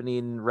what's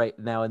happening right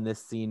now in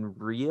this scene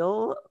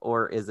real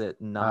or is it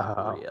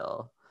not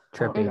real?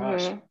 Trippy. Oh,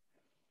 gosh.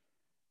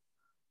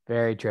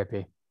 Very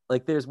trippy.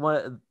 Like there's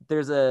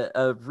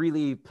a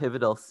really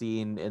pivotal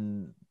scene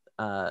in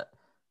I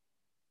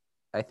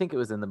think it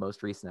was in the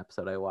most recent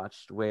episode I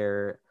watched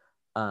where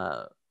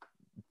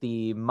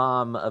the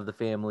mom of the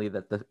family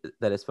that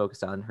is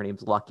focused on, her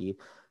name's Lucky.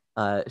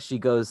 She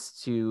goes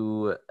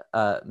to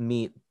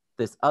meet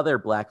this other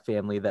Black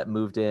family that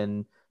moved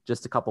in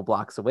just a couple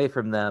blocks away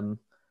from them,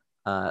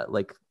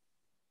 like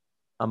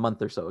a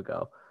month or so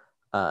ago.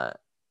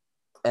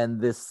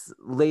 And this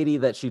lady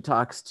that she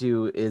talks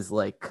to is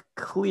like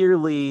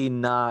clearly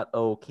not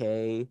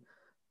okay.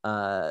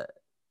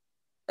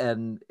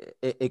 And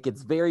it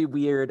gets very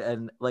weird.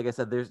 And like I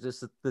said, there's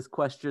just this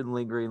question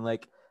lingering,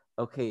 like,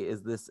 okay,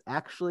 is this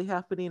actually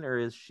happening or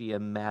is she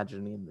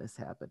imagining this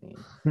happening?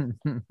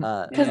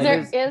 Because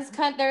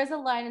there is a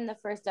line in the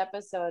first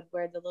episode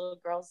where the little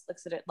girl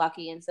looks at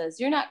Lucky and says,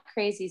 "You're not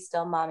crazy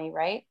still, mommy,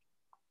 right?"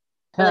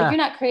 Like, "You're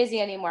not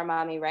crazy anymore,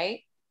 mommy,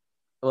 right?"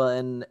 Well,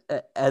 and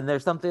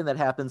there's something that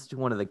happens to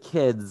one of the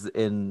kids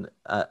in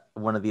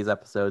one of these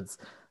episodes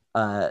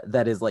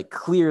that is like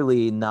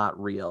clearly not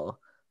real.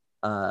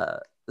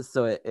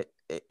 So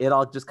it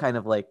all just kind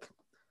of like,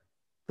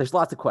 there's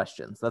lots of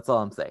questions. That's all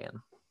I'm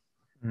saying.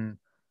 Yeah,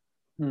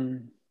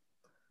 I'm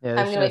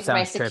gonna wait for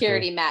my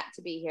security Matt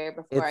to be here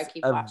before I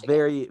keep watching. It's a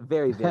very,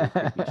 very, very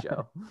creepy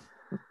show.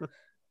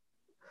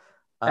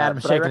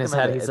 Adam's shaking his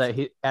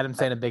head. Adam's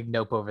saying a big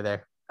nope over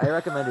there. I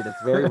recommend it.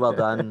 It's very well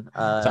done.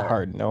 It's a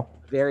hard no.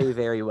 Very,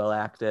 very well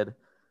acted.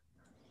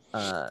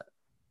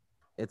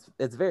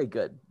 It's very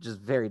good. Just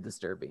very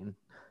disturbing.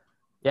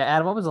 Yeah,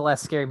 Adam, what was the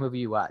last scary movie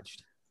you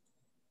watched?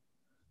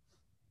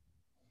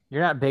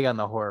 You're not big on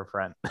the horror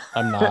front.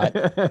 I'm not.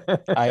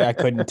 I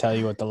couldn't tell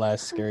you what the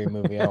last scary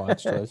movie I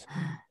watched was.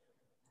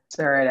 It's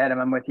all right, Adam.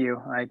 I'm with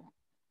you.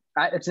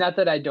 It's not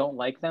that I don't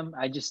like them.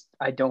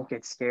 I don't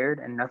get scared,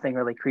 and nothing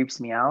really creeps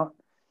me out.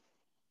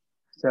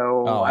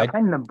 So I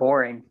find them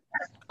boring.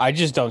 I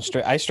just don't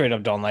I straight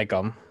up don't like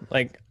them.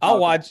 Like I'll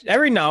watch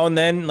every now and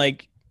then.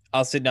 Like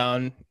I'll sit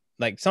down.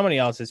 Like somebody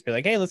else just be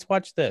like, "Hey, let's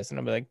watch this," and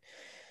I'll be like,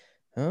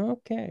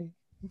 "Okay."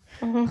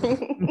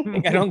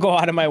 Like, I don't go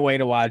out of my way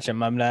to watch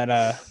them. I'm not.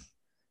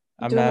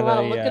 I'm doing not a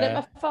lot of looking at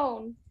my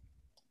phone.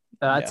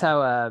 That's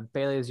how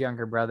Bailey's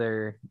younger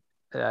brother,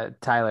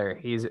 Tyler,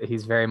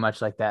 he's very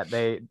much like that.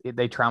 They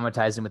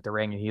traumatized him with The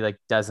Ring, and he like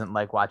doesn't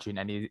like watching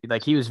any.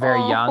 Like he was very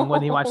young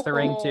when he watched The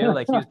Ring too.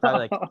 Like he was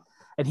probably like,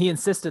 and he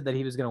insisted that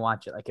he was going to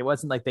watch it. Like it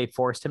wasn't like they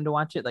forced him to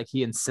watch it. Like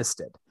he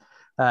insisted,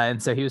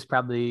 and so he was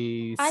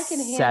probably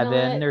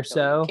 7 or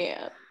so.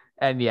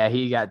 And yeah,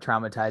 he got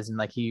traumatized, and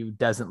like he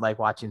doesn't like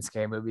watching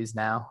scary movies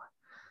now.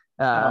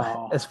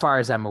 As far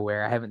as I'm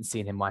aware, I haven't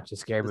seen him watch a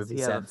scary movie Does he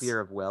since. have a fear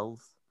of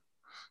wells?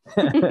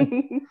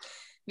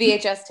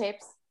 VHS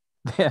tapes.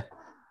 Yeah.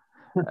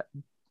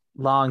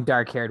 Long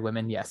dark-haired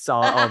women. Yes,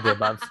 all of the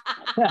above.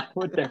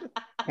 With their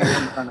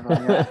hair in front of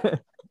them. Yeah.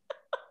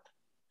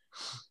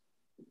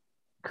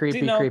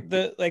 Creepy.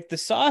 The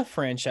Saw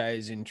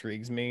franchise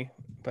intrigues me,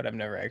 but I've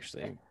never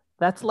actually.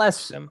 That's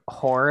less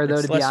horror, though.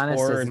 It's To be less honest,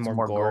 horror it's and more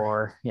more gore.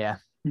 gore. Yeah,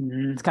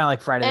 Mm-hmm. it's kind of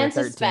like Friday And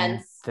the 13th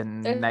suspense.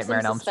 and There's Nightmare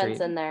on some Elm suspense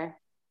Street. in there.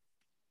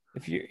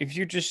 If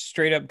you're just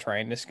straight up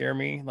trying to scare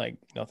me, like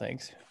no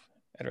thanks.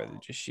 I'd rather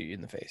just shoot you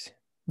in the face.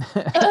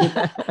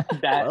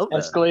 That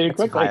escalated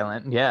quickly.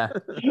 Violent, yeah.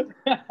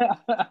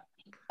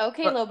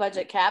 Okay, low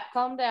budget cap,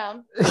 calm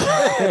down.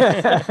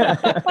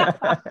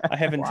 I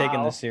haven't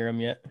taken the serum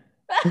yet.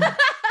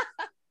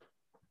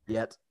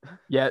 Yet.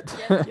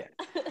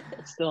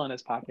 It's still in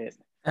his pocket.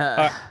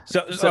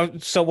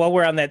 So while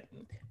we're on that,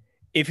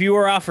 if you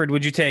were offered,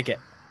 would you take it?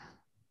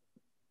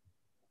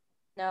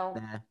 No.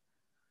 Nah.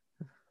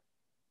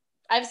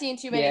 I've seen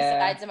too many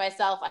sides of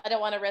myself. I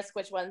don't want to risk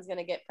which one's going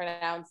to get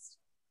pronounced.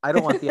 I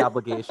don't want the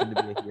obligation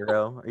to be a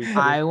hero.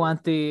 I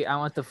want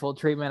the full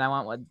treatment. I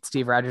want what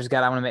Steve Rogers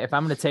got. I want to make. If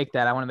I'm going to take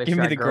that, I want to make Give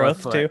sure me I the grow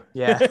growth too.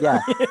 Yeah.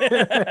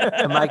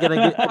 Am I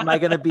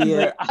gonna be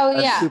a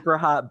yeah. super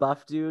hot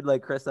buff dude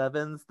like Chris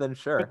Evans? Then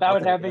sure.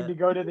 Without having to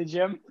go to the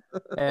gym.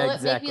 Will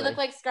it make me look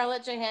like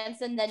Scarlett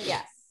Johansson? Then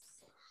yes.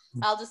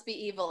 I'll just be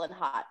evil and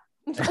hot.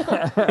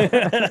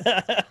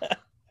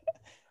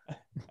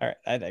 All right,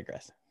 I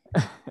digress.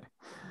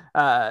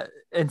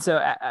 And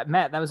so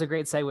Matt, that was a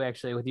great segue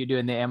actually with you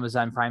doing the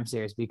Amazon Prime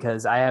series,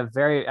 because I have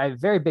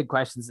very big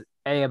questions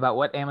about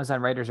what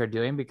Amazon writers are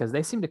doing, because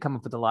they seem to come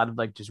up with a lot of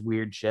like just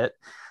weird shit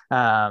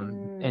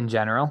in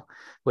general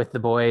with The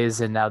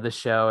Boys and now this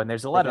show, and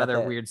there's a lot of other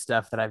weird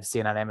stuff that I've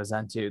seen on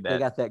Amazon too. That they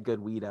got that good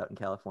weed out in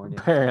California.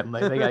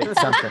 Apparently they got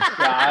something.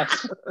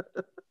 Gosh.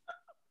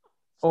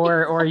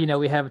 Or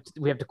we have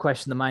to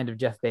question the mind of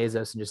Jeff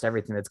Bezos and just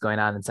everything that's going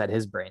on inside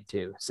his brain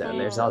too. So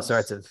there's all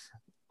sorts of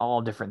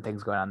different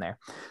things going on there.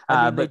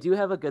 But they do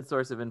have a good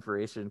source of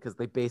information, because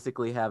they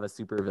basically have a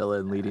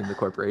supervillain leading the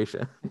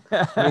corporation.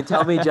 I mean,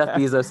 tell me Jeff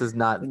Bezos is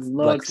not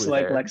Lex Luthor.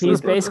 Like Lex Luthor.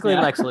 He's basically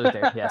Lex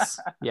Luthor.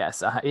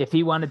 Yes. If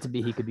he wanted to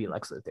be, he could be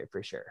Lex Luthor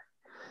for sure.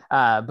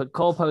 But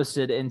Cole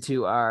posted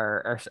into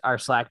our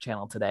Slack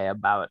channel today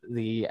about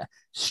the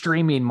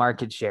streaming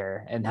market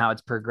share and how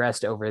it's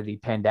progressed over the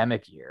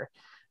pandemic year.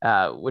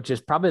 Which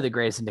is probably the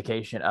greatest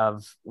indication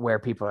of where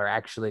people are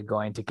actually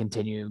going to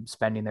continue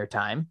spending their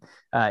time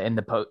in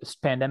the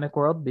post-pandemic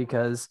world,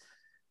 because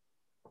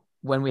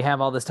when we have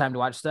all this time to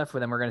watch stuff,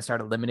 then we're going to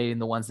start eliminating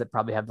the ones that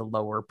probably have the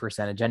lower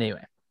percentage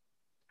anyway.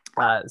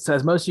 So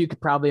as most of you could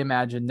probably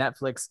imagine,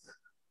 Netflix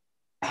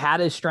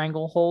had a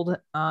stranglehold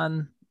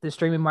on the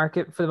streaming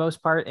market for the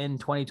most part in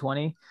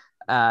 2020.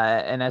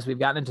 And as we've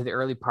gotten into the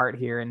early part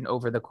here and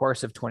over the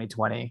course of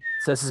 2020,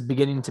 so this is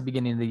beginning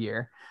of the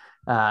year,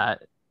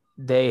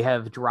 they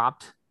have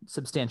dropped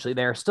substantially.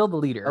 They are still the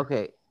leader.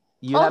 Okay.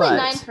 Only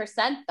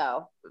 9%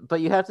 though.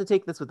 But you have to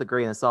take this with a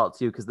grain of salt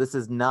too, because this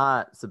is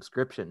not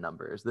subscription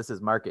numbers. This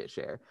is market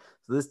share.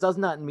 So this does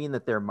not mean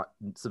that their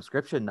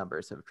subscription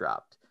numbers have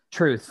dropped.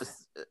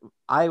 Truth.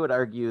 I would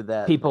argue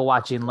that people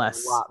watching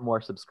less. A lot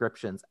more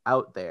subscriptions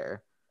out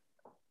there.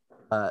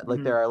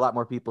 There are a lot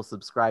more people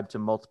subscribed to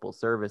multiple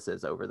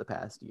services over the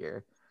past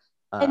year.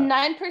 And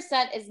 9%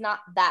 is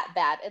not that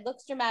bad. It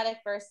looks dramatic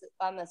versus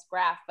on this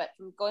graph, but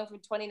going from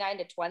 29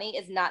 to 20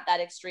 is not that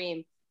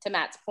extreme, to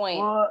Matt's point.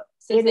 Well,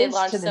 since it they is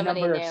launched to the so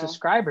many number new of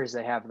subscribers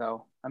they have,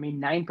 though. I mean,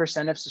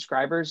 9% of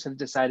subscribers have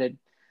decided,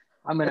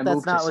 I'm going to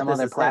move to some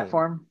other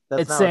platform.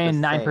 It's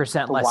saying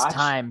 9% less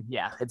time.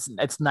 Yeah, it's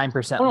 9%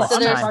 less so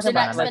time. they're not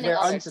spending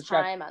all their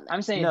time on that.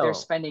 I'm saying they're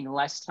spending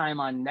less time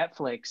on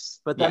Netflix.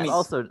 But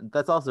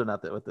that's also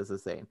not what this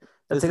is saying.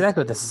 That's exactly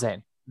what this is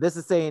saying. This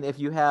is saying if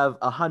you have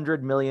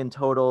 100 million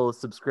total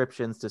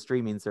subscriptions to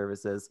streaming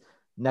services,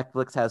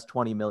 Netflix has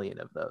 20 million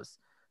of those.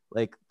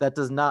 Like, that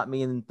does not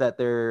mean that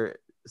their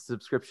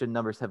subscription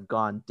numbers have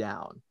gone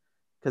down.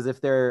 Because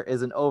if there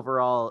is an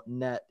overall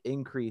net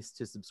increase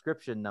to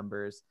subscription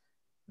numbers,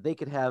 they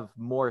could have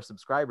more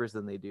subscribers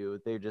than they do.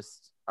 They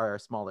just are a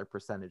smaller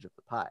percentage of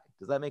the pie.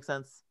 Does that make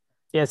sense?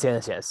 Yes.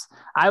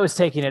 I was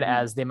taking it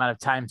as the amount of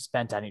time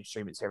spent on each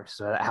streaming service.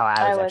 So how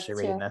I was actually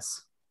reading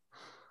this.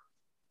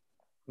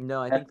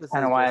 No, I think that's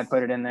kind of why I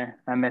put it in there.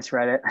 I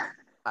misread it.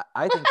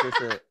 I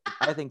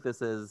think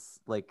this is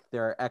like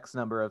there are X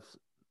number of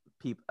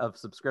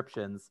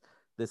subscriptions.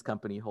 This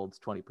company holds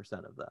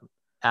 20% of them.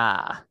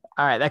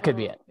 All right, that could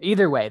be it.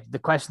 Either way, the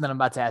question that I'm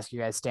about to ask you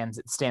guys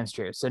stands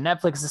true. So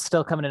Netflix is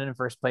still coming in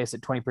first place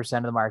at 20%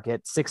 of the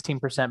market,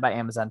 16% by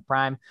Amazon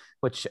Prime,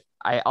 which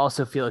I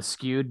also feel is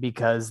skewed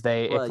because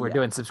if we're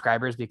doing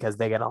subscribers, because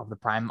they get all the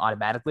Prime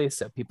automatically.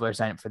 So people are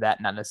signing up for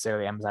that, not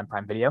necessarily Amazon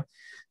Prime Video.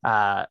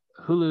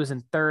 Hulu's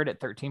in third at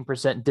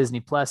 13%, Disney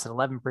Plus at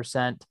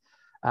 11%,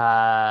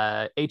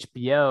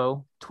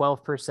 HBO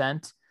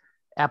 12%,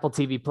 Apple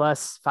TV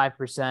Plus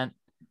 5%,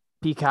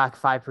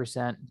 Peacock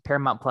 5%,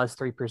 Paramount Plus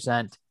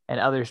 3%, and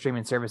other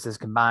streaming services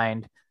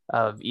combined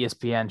of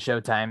ESPN,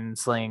 Showtime,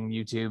 Sling,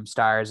 YouTube,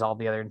 Stars, all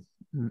the other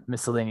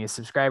miscellaneous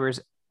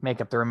subscribers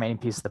make up the remaining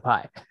piece of the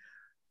pie.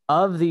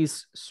 Of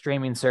these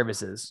streaming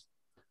services,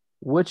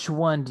 which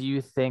one do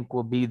you think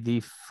will be the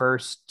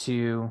first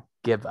to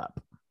give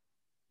up?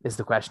 Is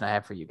the question I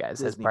have for you guys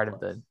Disney as part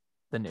Plus. of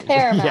the news.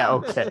 Paramount. Yeah,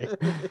 okay. It's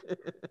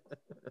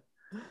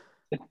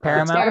gotta be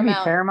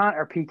Paramount. Paramount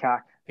or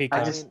Peacock.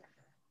 Peacock.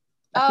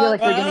 I feel like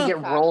they're gonna get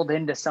Peacock. rolled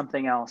into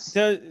something else.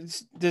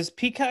 Does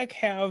Peacock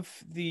have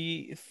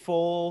the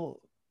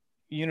full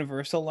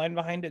Universal line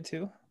behind it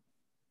too?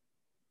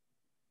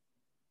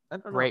 I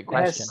don't know. Great It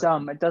question. has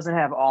some. It doesn't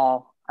have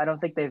all. I don't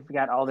think they've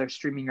got all their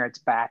streaming rights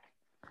back.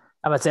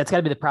 I would say it's got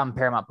to be the problem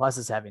Paramount Plus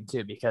is having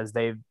too, because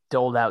they've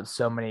doled out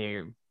so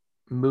many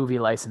movie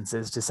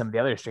licenses to some of the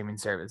other streaming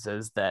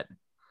services that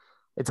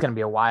it's going to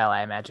be a while,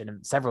 I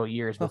imagine, several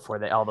years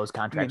before all those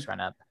contracts run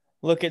up.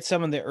 Look at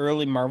some of the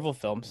early Marvel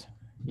films.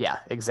 Yeah,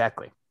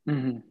 exactly.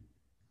 Mm-hmm.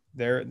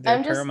 They're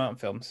Paramount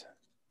films.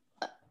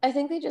 I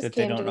think they just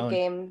came to the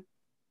game.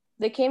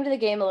 They came to the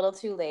game a little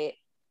too late,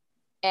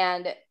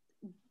 and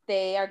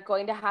they are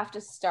going to have to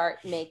start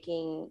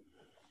making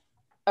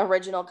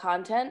original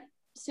content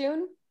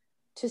soon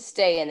to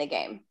stay in the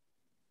game.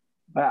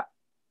 But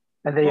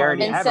they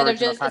already have Instead of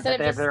original just- content. instead of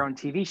They have just- their own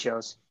TV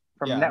shows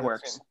from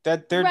networks.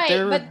 That their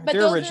Right, but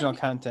those original are-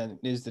 content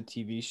is the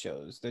TV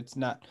shows. It's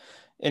not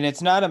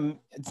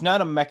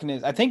a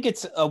mechanism. I think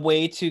it's a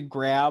way to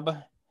grab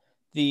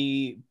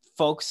the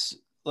folks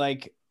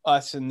like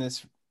us in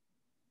this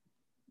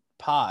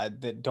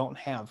pod that don't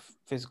have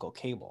physical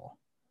cable.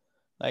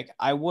 Like,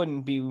 I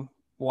wouldn't be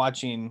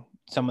watching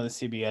some of the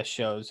CBS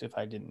shows if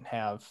I didn't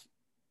have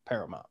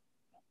Paramount.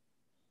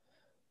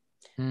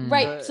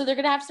 Right. So they're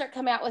going to have to start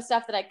coming out with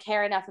stuff that I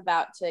care enough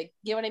about to,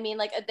 you know what I mean?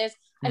 Like I feel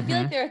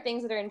like there are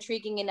things that are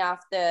intriguing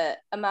enough, the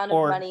amount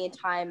of money and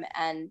time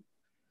and,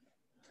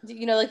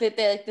 you know, like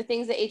the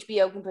things that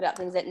HBO can put out,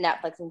 things that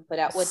Netflix can put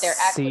out with their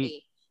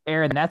equity.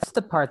 Aaron, that's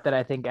the part that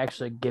I think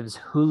actually gives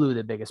Hulu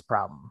the biggest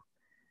problem,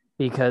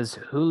 because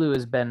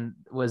Hulu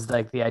was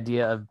like the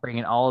idea of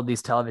bringing all of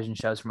these television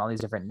shows from all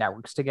these different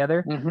networks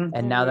together. Mm-hmm.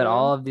 And now that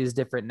all of these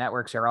different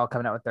networks are all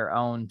coming out with their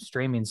own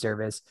streaming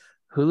service,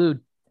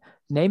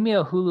 name me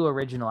a Hulu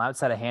original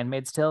outside of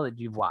Handmaid's Tale that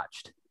you've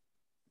watched.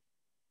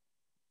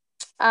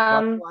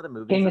 Watched a lot of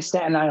movies. King of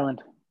Staten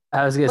Island.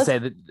 I was gonna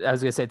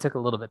say it took a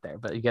little bit there,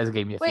 but you guys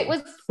gave me a Wait,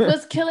 few.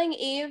 was Killing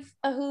Eve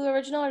a Hulu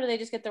original, or did they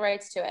just get the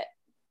rights to it?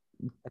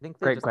 I think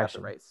they Great just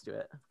question. got the rights to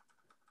it.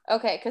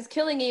 Okay, because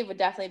Killing Eve would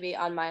definitely be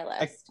on my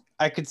list.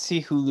 I could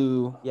see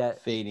Hulu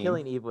fading.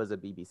 Killing Eve was a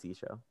BBC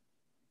show.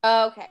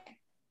 Okay.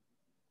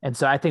 And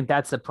so I think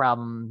that's the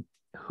problem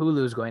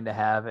Hulu's going to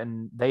have,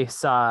 and they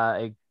saw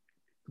a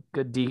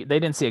good they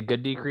didn't see a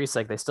good decrease.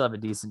 Like, they still have a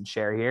decent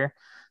share here,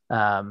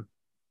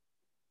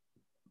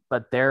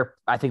 but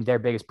I think their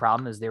biggest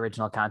problem is the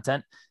original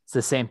content. It's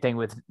the same thing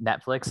with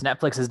Netflix.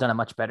 Netflix has done a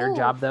much better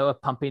job though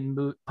of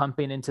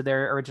pumping into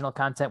their original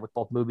content with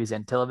both movies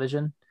and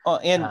television. Oh,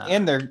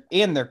 and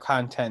their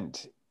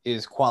content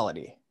is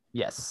quality.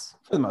 Yes,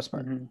 for the most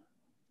part. Mm-hmm.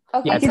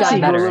 Okay, yeah, it's so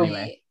gotten better actually,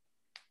 anyway.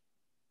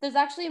 There's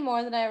actually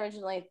more than I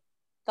originally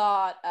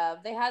thought of.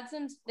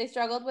 They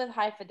struggled with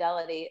High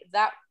Fidelity.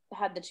 That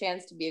had the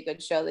chance to be a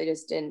good show. They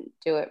just didn't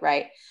do it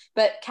right.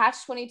 But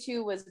Catch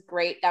 22 was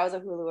great. That was a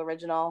Hulu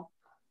original.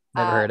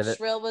 Never heard of it.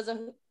 Shrill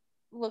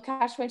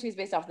Catch 22 is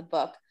based off the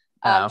book.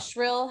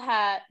 Shrill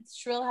had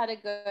a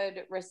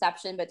good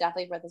reception, but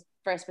definitely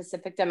for a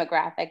specific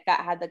demographic.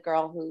 That had the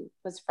girl who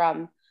was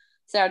from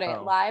Saturday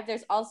Night Live.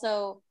 There's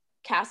also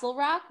Castle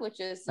Rock, which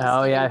is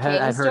some Stephen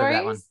King I've heard of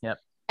that one. Yep.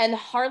 And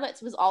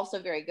Harlots was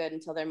also very good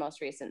until their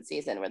most recent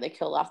season, where they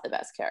killed off the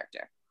best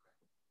character.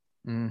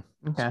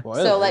 Okay.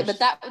 Spoilers. So but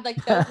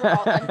those were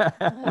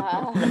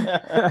all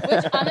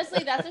which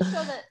honestly, that's a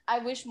show that I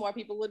wish more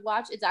people would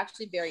watch. It's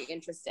actually very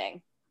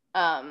interesting.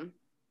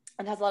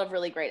 It has a lot of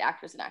really great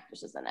actors and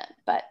actresses in it,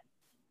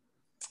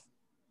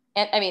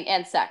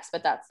 and sex,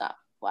 but that's not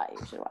why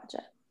you should watch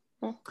it.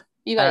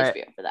 You got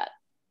HBO for that.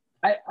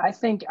 I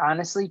think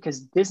honestly, because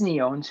Disney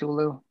owns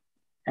Hulu,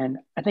 and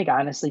I think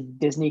honestly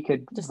Disney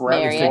could just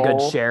marry a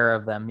good share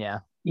of them.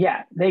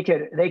 Yeah, they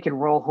could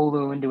roll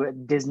Hulu into a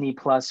Disney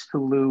Plus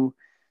Hulu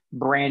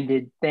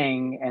branded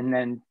thing, and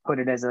then put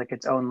it as like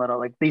its own little,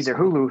 like, these are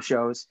Hulu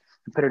shows,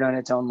 and put it on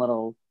its own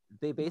little.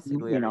 They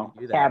basically do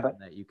habit.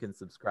 that you can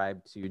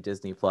subscribe to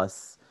Disney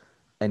Plus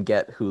and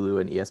get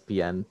Hulu and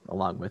ESPN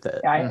along with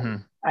it. I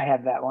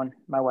have that one.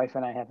 My wife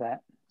and I have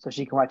that, so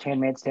she can watch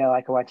Handmaid's Tale.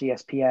 I can watch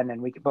ESPN,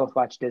 and we can both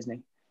watch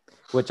Disney.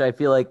 Which I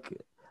feel like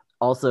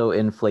also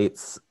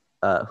inflates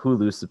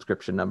Hulu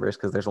subscription numbers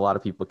because there's a lot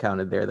of people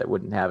counted there that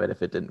wouldn't have it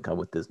if it didn't come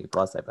with Disney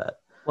Plus, I bet.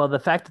 Well, the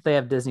fact that they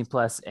have Disney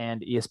Plus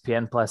and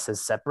ESPN Plus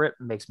as separate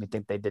makes me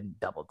think they didn't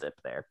double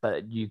dip there,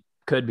 but you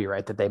could be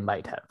right that they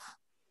might have.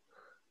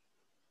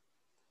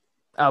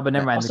 Oh, but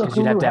never mind, Also, because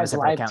you'd have Hulu to have a has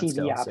separate live account TV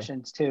still.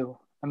 options too.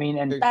 I mean,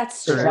 and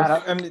That's there's true.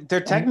 not I mean, they're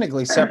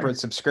technically separate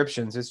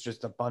subscriptions. It's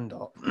just a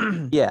bundle.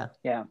 Yeah.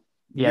 Yeah,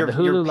 you're the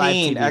Hulu you're live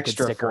paying TV could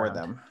extra stick for around.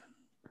 them.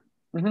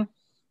 Mhm.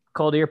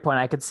 Cole, to your point,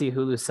 I could see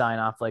Hulu sign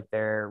off like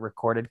their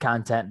recorded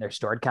content and their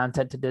stored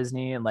content to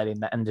Disney and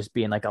letting that and just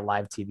being like a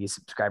live TV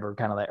subscriber,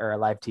 kind of like, or a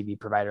live TV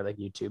provider like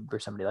YouTube or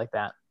somebody like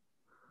that.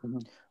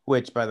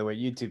 Which, by the way,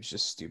 YouTube's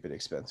just stupid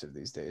expensive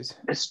these days.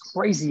 It's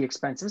crazy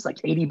expensive. It's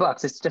like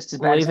 $80. It's just as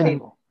Well, bad as even-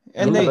 cable.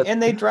 And Yeah,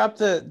 they dropped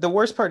the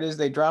worst part is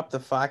they dropped the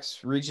Fox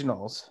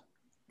regionals.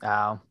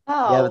 Oh,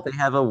 Yeah, but they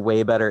have a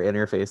way better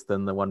interface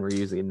than the one we're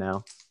using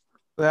now.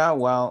 Yeah,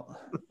 well,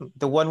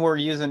 the one we're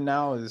using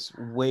now is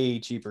way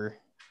cheaper.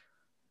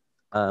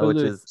 Which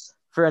is,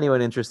 for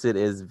anyone interested,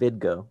 is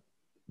Vidgo.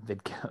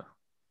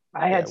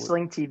 I had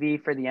Sling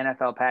TV for the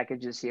NFL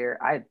package this year.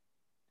 I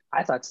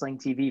thought Sling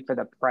TV for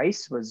the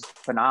price was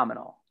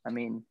phenomenal. I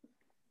mean,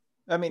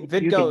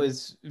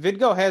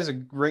 Vidgo has a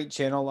great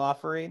channel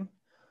offering.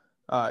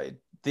 The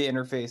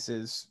interface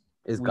is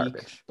weak,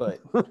 garbage, but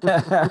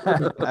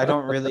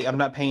I'm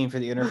not paying for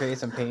the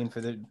interface. I'm paying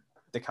for the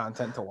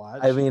content to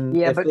watch. I mean,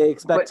 if they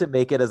expect to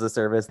make it as a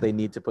service, they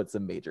need to put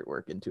some major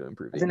work into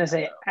improving. I was gonna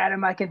say,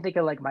 Adam, I can think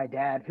of like my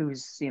dad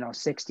who's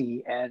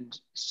 60 and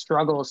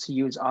struggles to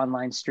use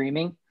online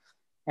streaming.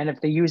 And if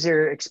the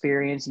user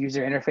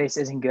interface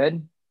isn't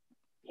good,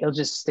 he'll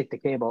just stick to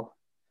cable.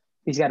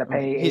 He's got to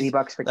pay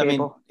 $80 for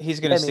cable. He's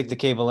going to stick to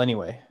cable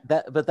anyway.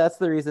 But that's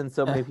the reason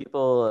so many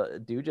people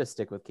do just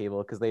stick with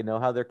cable, because they know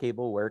how their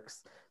cable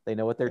works. They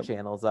know what their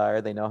channels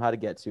are. They know how to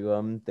get to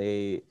them.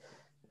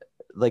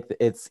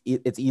 It's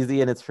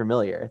easy and it's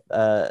familiar.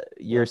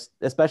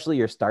 Especially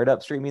your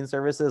startup streaming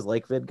services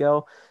like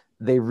Vidgo,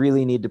 they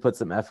really need to put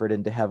some effort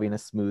into having a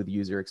smooth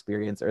user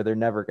experience, or they're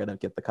never going to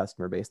get the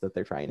customer base that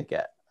they're trying to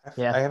get.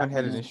 Yeah, I haven't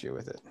had an issue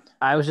with it.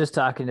 I was just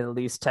talking to the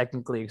least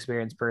technically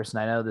experienced person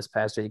I know this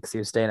past week because he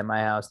was staying at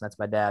my house, and that's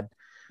my dad.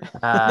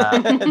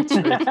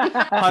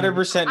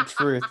 100%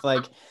 truth.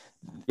 Like,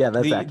 yeah,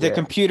 that's the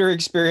computer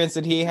experience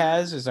that he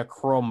has is a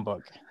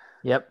Chromebook.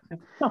 Yep,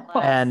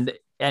 and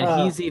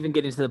he's even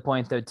getting to the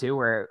point though too,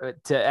 where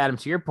to Adam,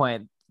 to your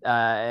point,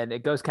 and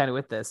it goes kind of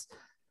with this.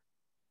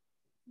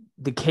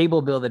 The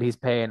cable bill that he's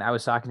paying, I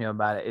was talking to him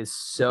about it, is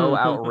so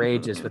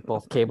outrageous with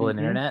both cable and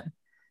internet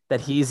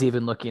that he's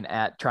even looking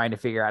at trying to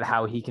figure out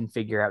how he can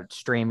figure out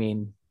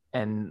streaming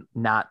and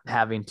not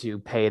having to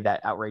pay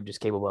that outrageous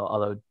cable bill.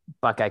 Although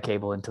Buckeye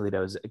Cable in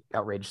Toledo is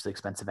outrageously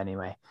expensive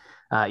anyway.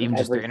 Even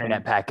just their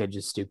internet package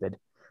is stupid.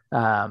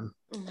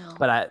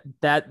 But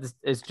that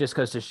is just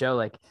goes to show,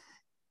 like,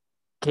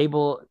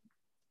 cable,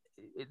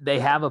 they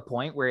have a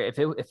point where if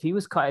he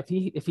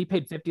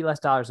paid $50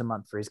 less a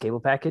month for his cable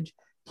package,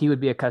 he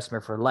would be a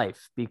customer for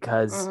life,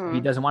 because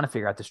he doesn't want to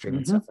figure out the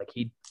streaming stuff. Like,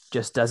 he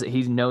just does it.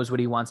 He knows what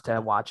he wants to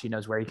watch. He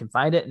knows where he can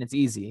find it, and it's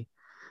easy.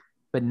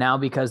 But now,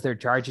 because they're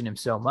charging him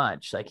so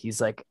much, like,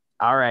 he's like,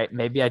 all right,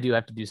 maybe I do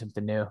have to do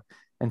something new.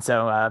 And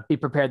so be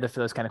prepared for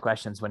those kind of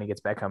questions when he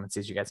gets back home and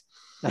sees you guys.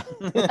 Matt,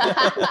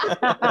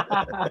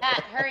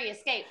 hurry,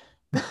 escape.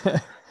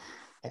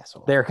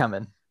 Asshole. They're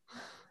coming.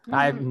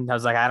 I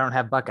was like, I don't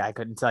have Buckeye. I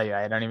couldn't tell you.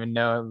 I don't even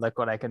know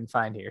what I can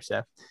find here.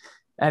 So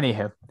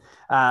anywho,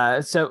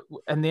 so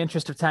in the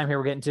interest of time here,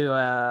 we're getting to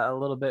a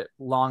little bit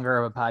longer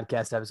of a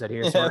podcast episode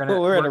here. So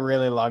we're in a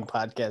really long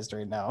podcast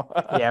right now.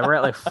 Yeah, we're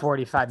at like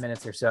 45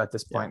 minutes or so at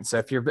this point.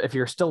 Yeah. So if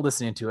you're still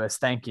listening to us,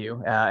 thank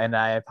you. And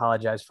I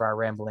apologize for our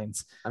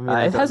ramblings. I mean,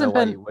 it hasn't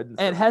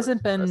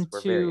been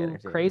too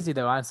crazy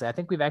though, honestly. I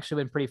think we've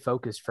actually been pretty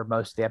focused for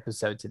most of the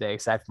episode today,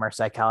 aside from our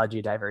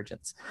psychology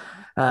divergence.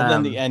 And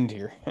then the end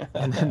here.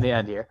 And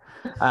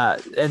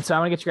so I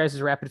want to get you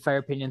guys' rapid fire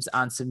opinions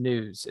on some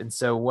news. And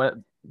so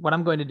what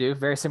I'm going to do,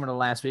 very similar to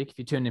last week, if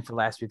you tuned in for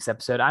last week's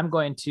episode, I'm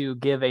going to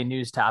give a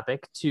news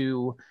topic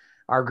to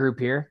our group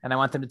here, and I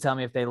want them to tell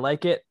me if they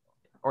like it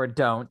or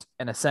don't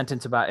in a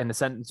sentence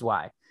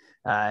why.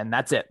 And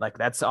that's it. Like,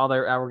 that's all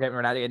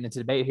we're not getting into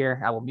debate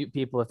here. I will mute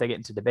people if they get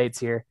into debates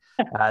here.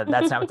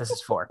 That's not what this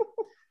is for.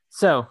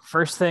 So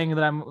first thing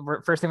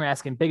we're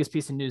asking, biggest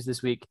piece of news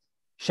this week,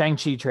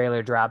 Shang-Chi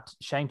trailer dropped.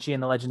 Shang-Chi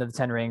and the Legend of the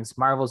Ten Rings,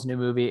 Marvel's new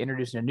movie,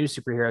 introducing a new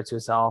superhero to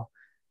us all.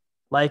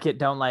 Like it,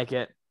 don't like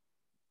it.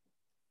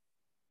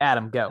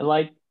 Adam, go.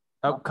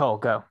 Cole,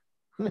 go.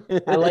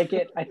 I like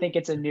it. I think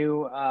it's a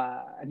new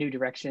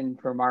direction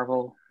for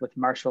Marvel with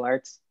martial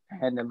arts,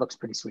 and it looks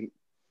pretty sweet.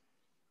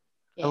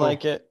 I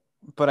like it,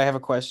 but I have a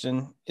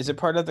question. Is it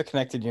part of the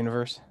connected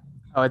universe?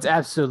 Oh, it's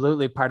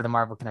absolutely part of the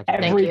Marvel connected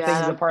universe.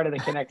 Everything's a part of the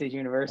connected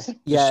universe.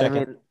 Yeah, I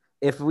mean,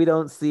 if we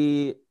don't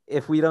see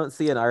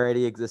an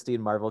already existing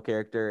Marvel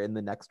character in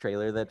the next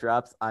trailer that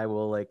drops, I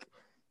will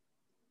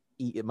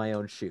eat my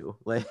own shoe.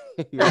 Like,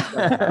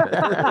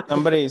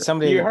 somebody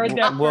you heard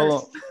that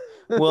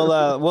We'll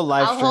live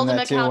I'll stream hold him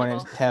that too when it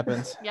accountable.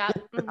 happens. Yeah.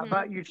 How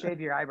about you shave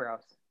your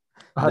eyebrows?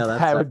 Oh, No, that's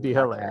that would be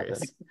definitely not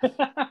gonna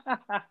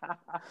hilarious.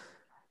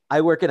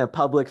 I work in a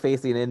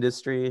public-facing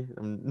industry.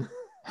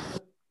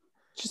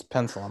 Just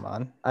pencil them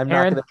on. I'm not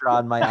Aaron? going to draw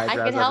on my I eyebrows can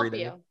every help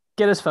day. you.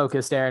 Get us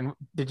focused, Aaron.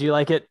 Did you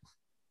like it?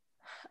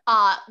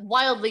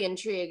 Wildly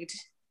intrigued,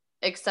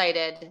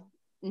 excited,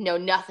 know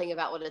nothing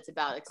about what it's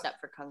about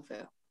except for Kung Fu.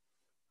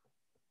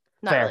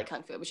 Not Fair. really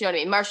Kung Fu, but you know what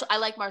I mean? I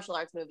like martial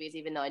arts movies,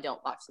 even though I don't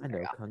watch them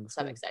very often,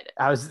 so I'm excited.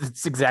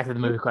 It's exactly the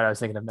movie quote I was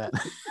thinking of, Matt.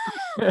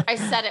 I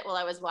said it while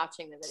I was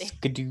watching the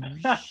video.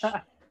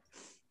 Skadoosh.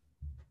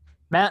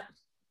 Matt?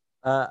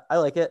 I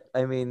like it.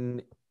 I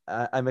mean,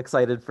 I'm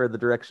excited for the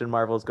direction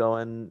Marvel's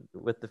going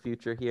with the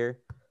future here.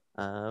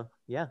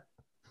 Yeah.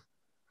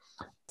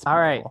 All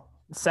right.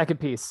 Second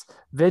piece.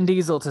 Vin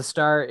Diesel to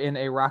star in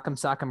a Rock'em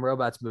Sock'em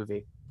Robots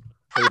movie.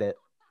 Hate it.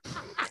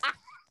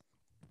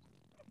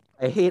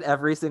 I hate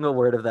every single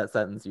word of that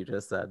sentence you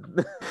just said.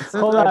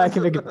 Hold on, I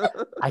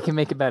can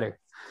make it better.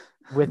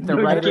 With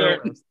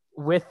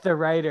the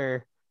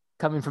writer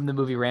coming from the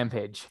movie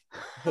Rampage.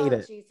 Hate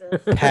it.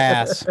 Jesus.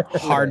 Pass.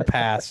 Hard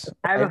pass.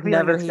 I've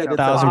never hated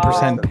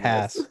 1,000%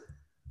 pass.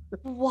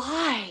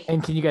 Why?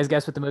 And can you guys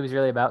guess what the movie's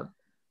really about?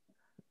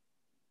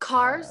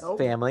 Cars? Family.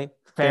 Family.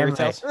 Fairy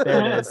tales.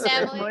 There it is.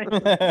 Family?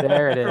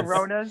 There it is.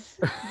 Coronas.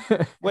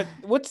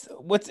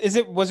 What's is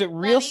it? Was it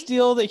Real Letty?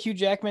 Steel that Hugh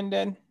Jackman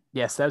did?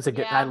 Yes, that was a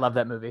good. Yeah. I love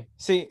that movie.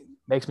 See,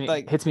 Makes me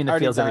like hits me in the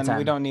already feels every done. time.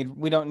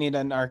 We don't need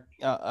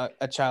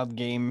a child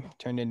game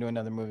turned into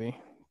another movie.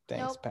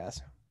 Thanks, Nope.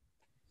 pass.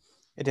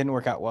 It didn't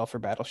work out well for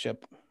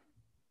Battleship.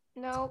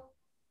 Nope.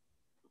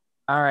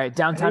 All right,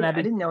 Downtown I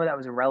Abbey. didn't know that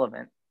was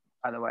relevant,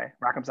 by the way.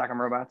 Rock'em Sock'em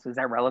Robots. Is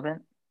that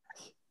relevant?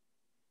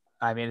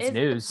 I mean, it's Is-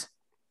 news.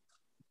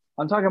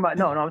 I'm talking about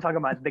I'm talking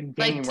about the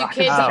game. do Rock'em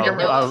kids Sock'em even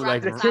know Robots. what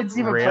like Rock'em the kids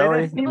even play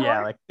really? this anymore?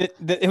 Yeah, like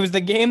It was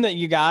the game that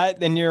you got,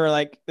 then you were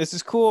like, "This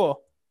is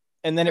cool,"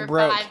 and then For it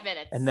broke. 5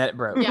 minutes. and then it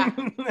broke. Yeah.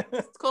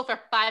 It's cool for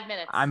 5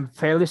 minutes. I'm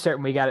fairly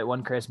certain we got it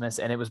one Christmas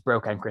and it was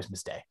broke on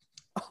Christmas Day.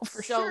 Oh,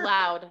 for so sure.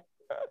 loud.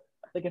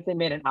 Like if they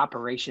made an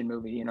Operation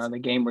movie, the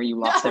game where you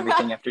lost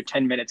everything after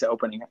 10 minutes of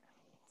opening it.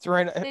 It's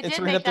right. They It's did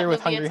right make up there that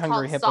with movie.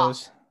 Hungry It's Hungry called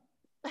Hippos.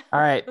 All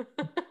right.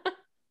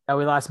 Oh,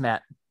 we lost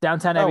Matt.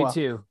 Downtown Oh, Abbey well.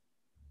 2,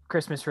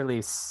 Christmas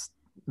release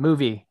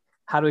movie.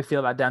 How do we feel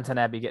about Downtown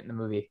Abbey getting the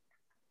movie?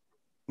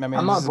 I mean,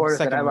 I'm this on is board the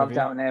with it. second I love movie.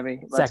 Downton Abbey.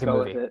 Let's Second go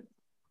movie. with it.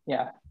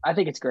 Yeah, I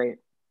think it's great.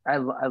 I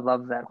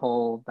love that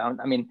whole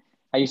I mean,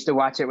 I used to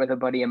watch it with a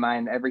buddy of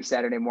mine every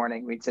Saturday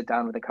morning. We'd sit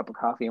down with a cup of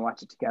coffee and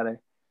watch it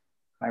together.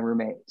 My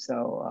roommate.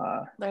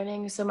 So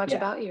Learning so much Yeah.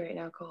 about you right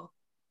now, Cole.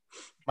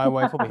 My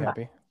wife will be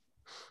happy.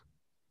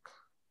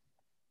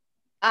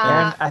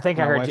 Aaron, I think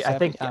I my heard wife's you. I happy,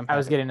 think I'm I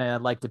was happy. getting a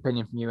liked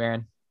opinion from you,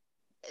 Aaron.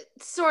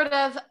 Sort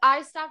of.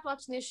 I stopped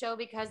watching this show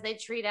because they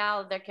treat all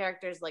of their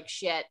characters like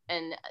shit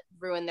and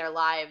ruin their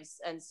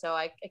lives. And so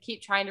I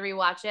keep trying to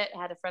rewatch it.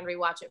 I had a friend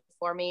rewatch it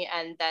for me,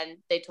 and then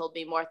they told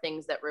me more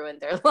things that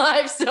ruined their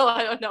lives. So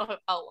I don't know if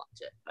I'll watch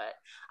it, but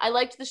I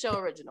liked the show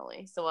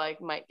originally, so I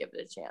might give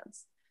it a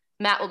chance.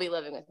 Matt will be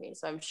living with me,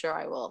 so I'm sure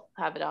I will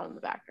have it on in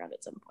the background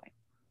at some point.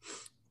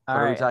 All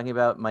What are we right. talking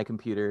about? My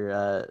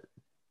computer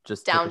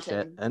just took a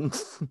shit. Downton.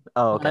 And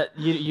oh, okay.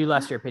 You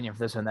lost your opinion for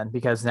this one then,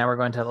 because now we're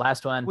going to the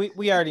last one.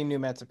 We already knew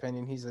Matt's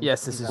opinion.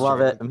 Yes, this he's is out.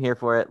 Love it. I'm here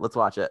for it. Let's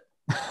watch it.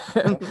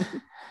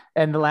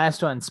 And the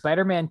last one,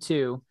 Spider-Man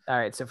 2. All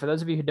right, so for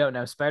those of you who don't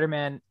know,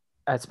 Spider-Man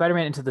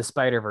Into the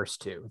Spider-Verse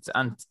 2. It's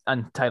an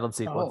untitled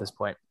sequel at this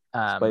point.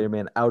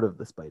 Spider-Man out of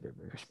the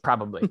Spider-Verse.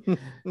 Probably.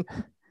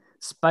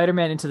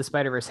 Spider-Man Into the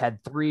Spider-Verse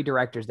had 3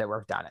 directors that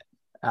worked on it.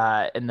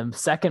 And the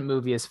second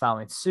movie is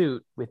following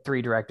suit with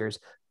 3 directors,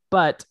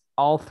 but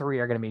all 3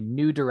 are going to be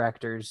new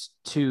directors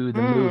to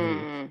the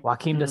movie.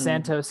 Joaquin Dos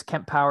Santos,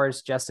 Kemp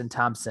Powers, Justin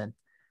Thompson.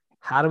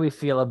 How do we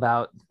feel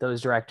about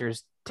those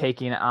directors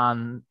taking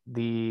on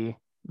the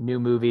new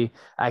movie?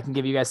 I can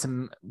give you guys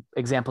some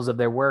examples of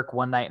their work: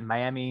 One Night in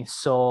Miami,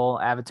 Soul,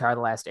 Avatar: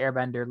 The Last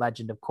Airbender,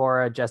 Legend of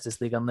Korra,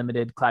 Justice League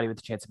Unlimited, Cloudy with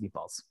a Chance of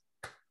Meatballs.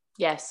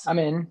 Yes. I'm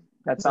in.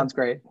 That sounds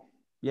great.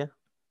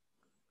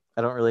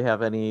 I don't really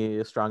have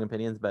any strong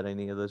opinions about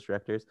any of those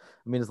directors.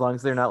 I mean, as long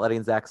as they're not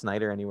letting Zack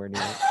Snyder anywhere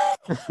near it.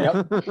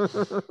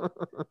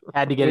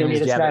 Had to get We in need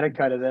his a jab. Snyder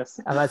cut of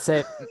this. I'm about to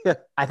say,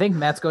 I think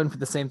Matt's going for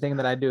the same thing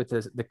that I do with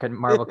the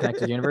Marvel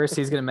Connected Universe.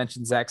 He's going to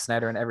mention Zack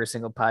Snyder in every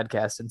single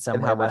podcast in some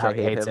And way how about much how I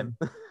he hate hates him.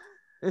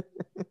 him.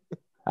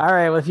 All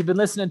right. Well, if you've been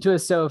listening to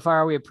us so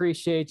far, we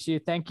appreciate you.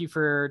 Thank you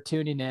for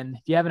tuning in.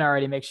 If you haven't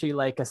already, make sure you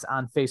like us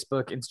on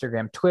Facebook,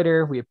 Instagram,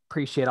 Twitter. We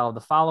appreciate all of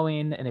the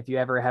following. And if you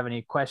ever have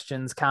any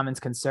questions, comments,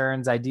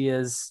 concerns,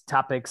 ideas,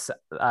 topics,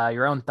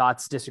 your own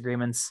thoughts,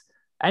 disagreements,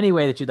 any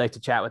way that you'd like to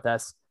chat with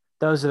us,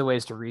 those are the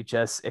ways to reach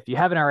us. If you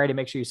haven't already,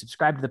 make sure you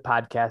subscribe to the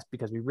podcast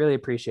because we really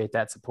appreciate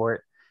that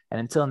support. And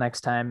until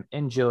next time,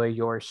 enjoy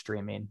your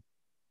streaming.